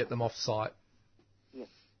them. Yep. Get them off site. Yep.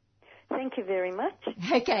 Thank you very much.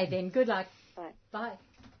 Okay then, good luck. Bye. Bye.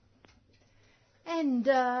 And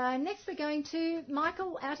next we're going to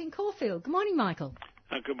Michael out in Caulfield. Good morning, Michael.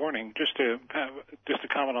 Good morning. Just to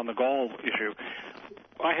comment on the gall issue,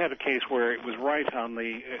 I had a case where it was right on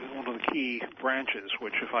one of the key branches,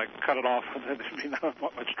 which if I cut it off, there'd be not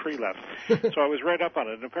much tree left. So I was right up on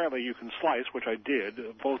it. And apparently you can slice, which I did,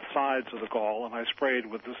 both sides of the gall, and I sprayed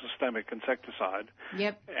with the systemic insecticide.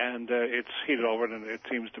 Yep. And it's heated over it, and it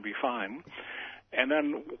seems to be fine. And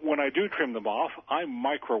then when I do trim them off, I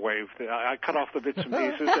microwave. I cut off the bits and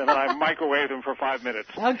pieces, and then I microwave them for 5 minutes.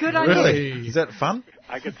 Oh, good on you. Really? Is that fun?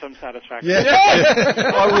 I get some satisfaction.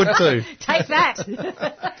 Yeah, I would too. Take that.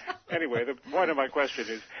 Anyway, the point of my question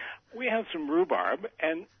is, we have some rhubarb,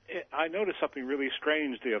 and I noticed something really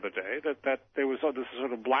strange the other day, that there was this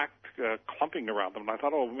sort of black clumping around them. And I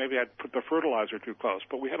thought, maybe I'd put the fertilizer too close.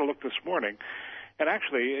 But we had a look this morning, and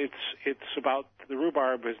actually it's about, the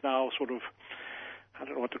rhubarb is now sort of, I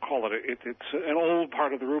don't know what to call it. It's an old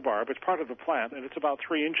part of the rhubarb. It's part of the plant, and it's about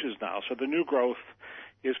 3 inches now. So the new growth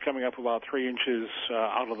is coming up about 3 inches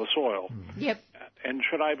out of the soil. Yep. And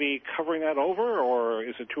should I be covering that over, or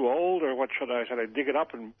is it too old, or what should I dig it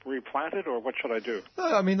up and replant it, or what should I do?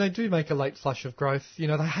 I mean, they do make a late flush of growth. You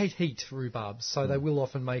know, they hate heat, rhubarbs, so they will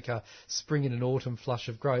often make a spring and an autumn flush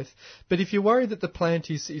of growth. But if you're worried that the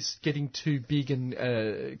plant is getting too big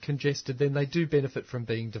and congested, then they do benefit from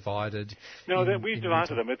being divided. No, we've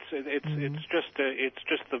divided them. It's just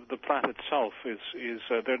the plant itself is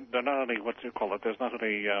they're not any, what do you call it? There's not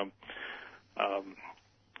any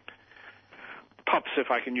pups,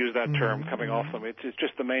 if I can use that term, coming off them. It's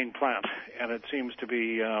just the main plant, and it seems to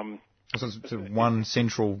be. So it's one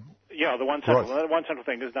central. Yeah, the one central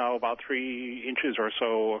thing is now about 3 inches or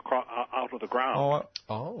so out of the ground.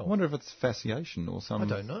 I wonder if it's fasciation or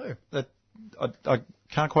something. I don't know. I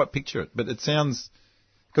can't quite picture it, but it sounds...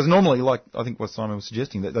 Because normally, like I think what Simon was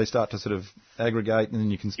suggesting, that they start to sort of aggregate and then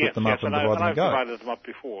you can split them up and divide them and go. I've divided them up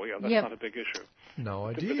before. Yeah, that's not a big issue. No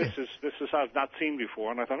idea. But this is I've not seen before,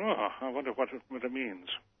 and I thought, I wonder what it means.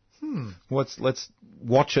 Let's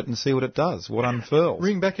watch it and see what it does. What unfurls?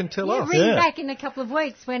 Ring back and tell us. Ring back in a couple of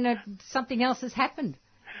weeks when something else has happened.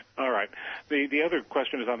 All right. The other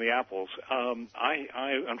question is on the apples. I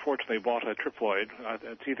unfortunately bought a triploid.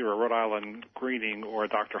 It's either a Rhode Island Greening or a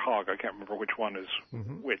Dr. Hogg. I can't remember which one is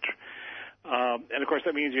which. And of course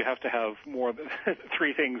that means you have to have more than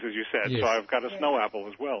 3 things, as you said. Yes. So I've got a snow apple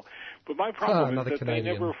as well. But my problem is that Canadian.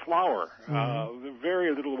 They never flower.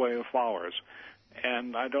 Very little way of flowers.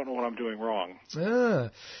 And I don't know what I'm doing wrong.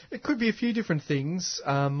 It could be a few different things,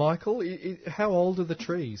 Michael. How old are the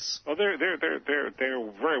trees? Well, they're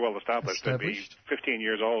very well established. They'd be 15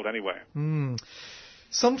 years old anyway.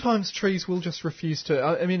 Sometimes trees will just refuse to.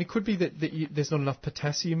 I mean, it could be that there's not enough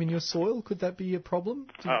potassium in your soil. Could that be a problem?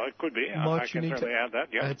 It could be. I can certainly add that.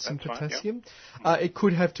 Yeah, add some potassium. Fine, yeah. It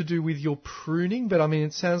could have to do with your pruning, but I mean,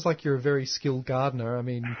 it sounds like you're a very skilled gardener. I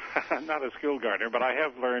mean, not a skilled gardener, but I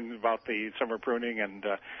have learned about the summer pruning, and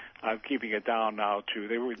I'm keeping it down now to.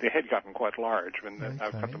 They had gotten quite large, and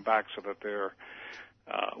I've cut them back so that they're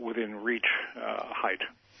within reach height.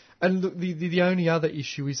 And look, the only other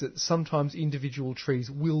issue is that sometimes individual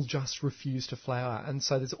trees will just refuse to flower. And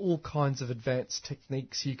so there's all kinds of advanced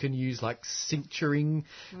techniques you can use, like cincturing,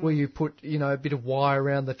 where you put, a bit of wire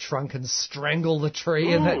around the trunk and strangle the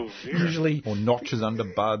tree. And that usually... Or notches under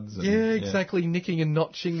buds. Exactly. Nicking and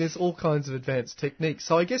notching. There's all kinds of advanced techniques.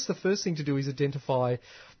 So I guess the first thing to do is identify...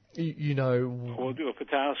 We'll do a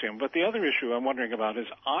potassium. But the other issue I'm wondering about is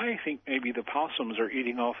I think maybe the possums are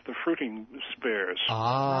eating off the fruiting spares.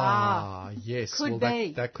 Yes. Could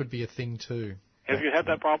be. That could be a thing too. Have you had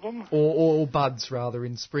that problem? Or buds, rather,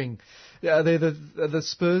 in spring. Yeah, they're the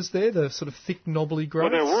spurs there, the sort of thick, knobbly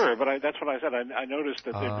growths? Well, there were, but that's what I said. I noticed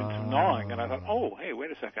that there'd been some gnawing, and I thought, hey,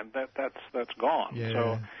 wait a second, that's gone. Yeah.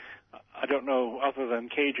 So I don't know, other than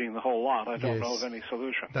caging the whole lot, I don't know of any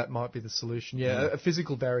solution. That might be the solution. Yeah, a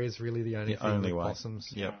physical barrier is really the only thing with way. Possums.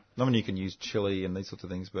 Yeah. I mean, you can use chili and these sorts of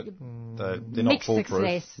things, but they're not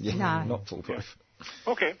foolproof. Success. Yeah, no. Not foolproof.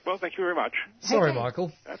 Yeah. Okay, well, thank you very much. Sorry,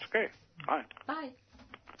 Michael. That's okay. Bye. Bye.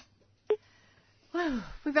 Well,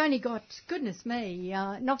 we've only got, goodness me,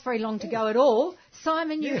 not very long to go at all.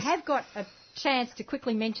 Simon, you have got a chance to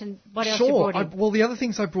quickly mention what else you brought in. Well, the other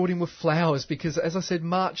things I brought in were flowers because, as I said,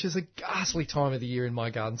 March is a ghastly time of the year in my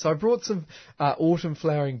garden. So I brought some autumn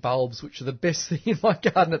flowering bulbs, which are the best thing in my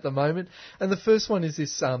garden at the moment. And the first one is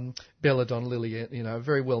this Belladonna lily, a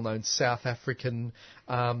very well-known South African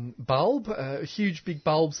bulb. Huge, big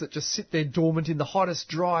bulbs that just sit there dormant in the hottest,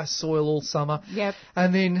 driest soil all summer. Yep.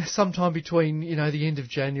 And then sometime between, the end of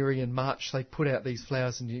January and March, they put out these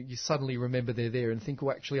flowers and you suddenly remember they're there and think,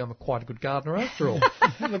 well, actually, I'm quite a good gardener after all.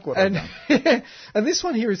 Look what I've done. And this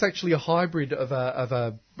one here is actually a hybrid of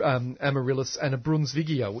a amaryllis and a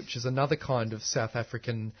Brunsvigia, which is another kind of South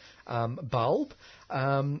African bulb.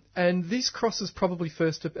 And these crosses probably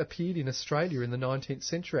first appeared in Australia in the 19th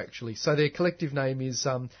century, actually. So their collective name is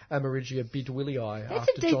Amerigia bidwillii. That's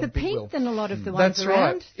after a deeper John Bidwell. pink than a lot of the ones That's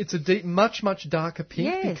around. Right. It's a deep, much darker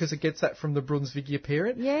pink because it gets that from the Brunsvigia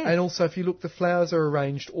parent. Yes. And also, if you look, the flowers are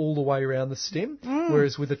arranged all the way around the stem,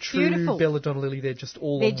 whereas with a true Belladonna lily, they're just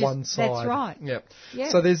all on one side. That's right. Yep. Yeah.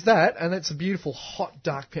 So there's that, and it's a beautiful hot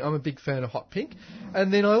dark pink. I'm a big fan of hot pink.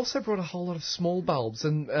 And then I also brought a whole lot of small bulbs,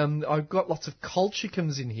 and I've got lots of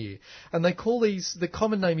colchicums in here. And they call these, the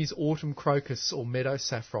common name is autumn crocus or meadow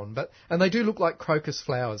saffron, and they do look like crocus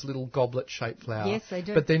flowers, little goblet-shaped flowers. Yes, they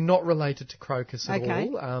do. But they're not related to crocus at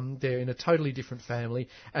all. They're in a totally different family.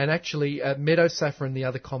 And actually, meadow saffron, the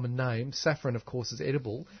other common name, saffron, of course, is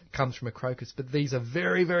edible, comes from a crocus, but these are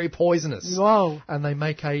very, very poisonous. Whoa. And they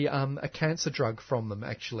make a cancer drug from them,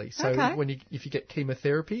 actually. So if you get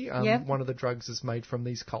chemotherapy, one of the drugs is made from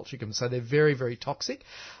these colchicums. So they're very, very toxic,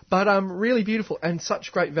 but really beautiful and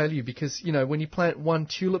such great value because, when you plant one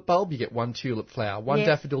tulip bulb, you get one tulip flower. One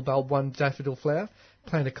daffodil bulb, one daffodil flower.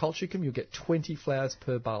 Plant a colchicum, you'll get 20 flowers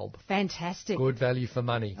per bulb. Fantastic. Good value for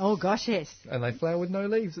money. Oh, gosh, yes. And they flower with no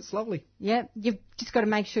leaves. It's lovely. Yeah, you've just got to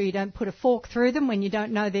make sure you don't put a fork through them when you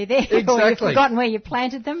don't know they're there. Exactly. Or you've forgotten where you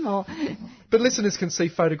planted them. But listeners can see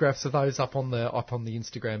photographs of those up on the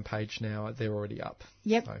Instagram page now. They're already up.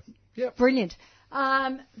 Yep. So, yep. Brilliant.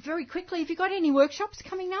 Very quickly, have you got any workshops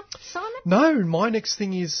coming up, Simon? No, my next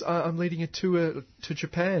thing is I'm leading a tour to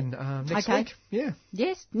Japan next week. Yeah.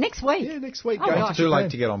 Yes, next week. Yeah, next week. Oh, Going to Japan. Too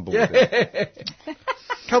late to get on board. Yeah.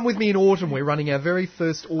 come with me in autumn. We're running our very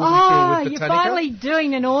first autumn tour with Botanica. You're finally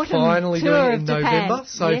doing an autumn Finally tour doing it in of Japan. November.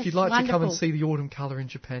 So yes, if you'd like wonderful. to come and see the autumn colour in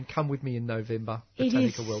Japan, come with me in November.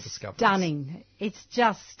 Botanica World Discoveries. Stunning. It's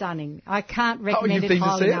just stunning. I can't recommend you've it been to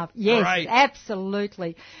highly see it? enough. Yes, Great.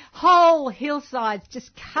 absolutely. Whole hillsides just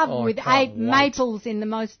covered with 8 maples in the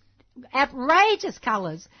most outrageous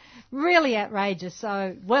colours. Really outrageous.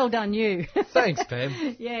 So well done you. Thanks,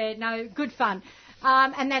 Pam. Yeah, no, good fun.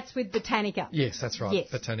 And that's with Botanica. Yes, that's right. Yes.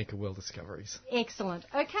 Botanica World Discoveries. Excellent.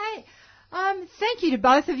 Okay. Thank you to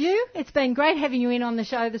both of you. It's been great having you in on the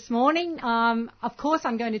show this morning. Of course,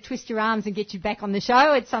 I'm going to twist your arms and get you back on the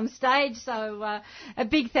show at some stage. So a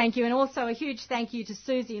big thank you, and also a huge thank you to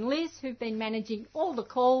Susie and Liz, who've been managing all the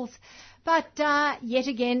calls. But yet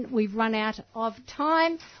again, we've run out of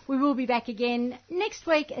time. We will be back again next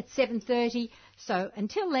week at 7:30. So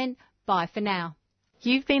until then, bye for now.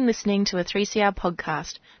 You've been listening to a 3CR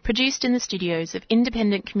podcast produced in the studios of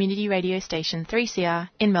independent community radio station 3CR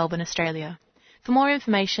in Melbourne, Australia. For more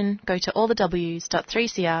information, go to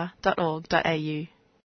allthews.3cr.org.au.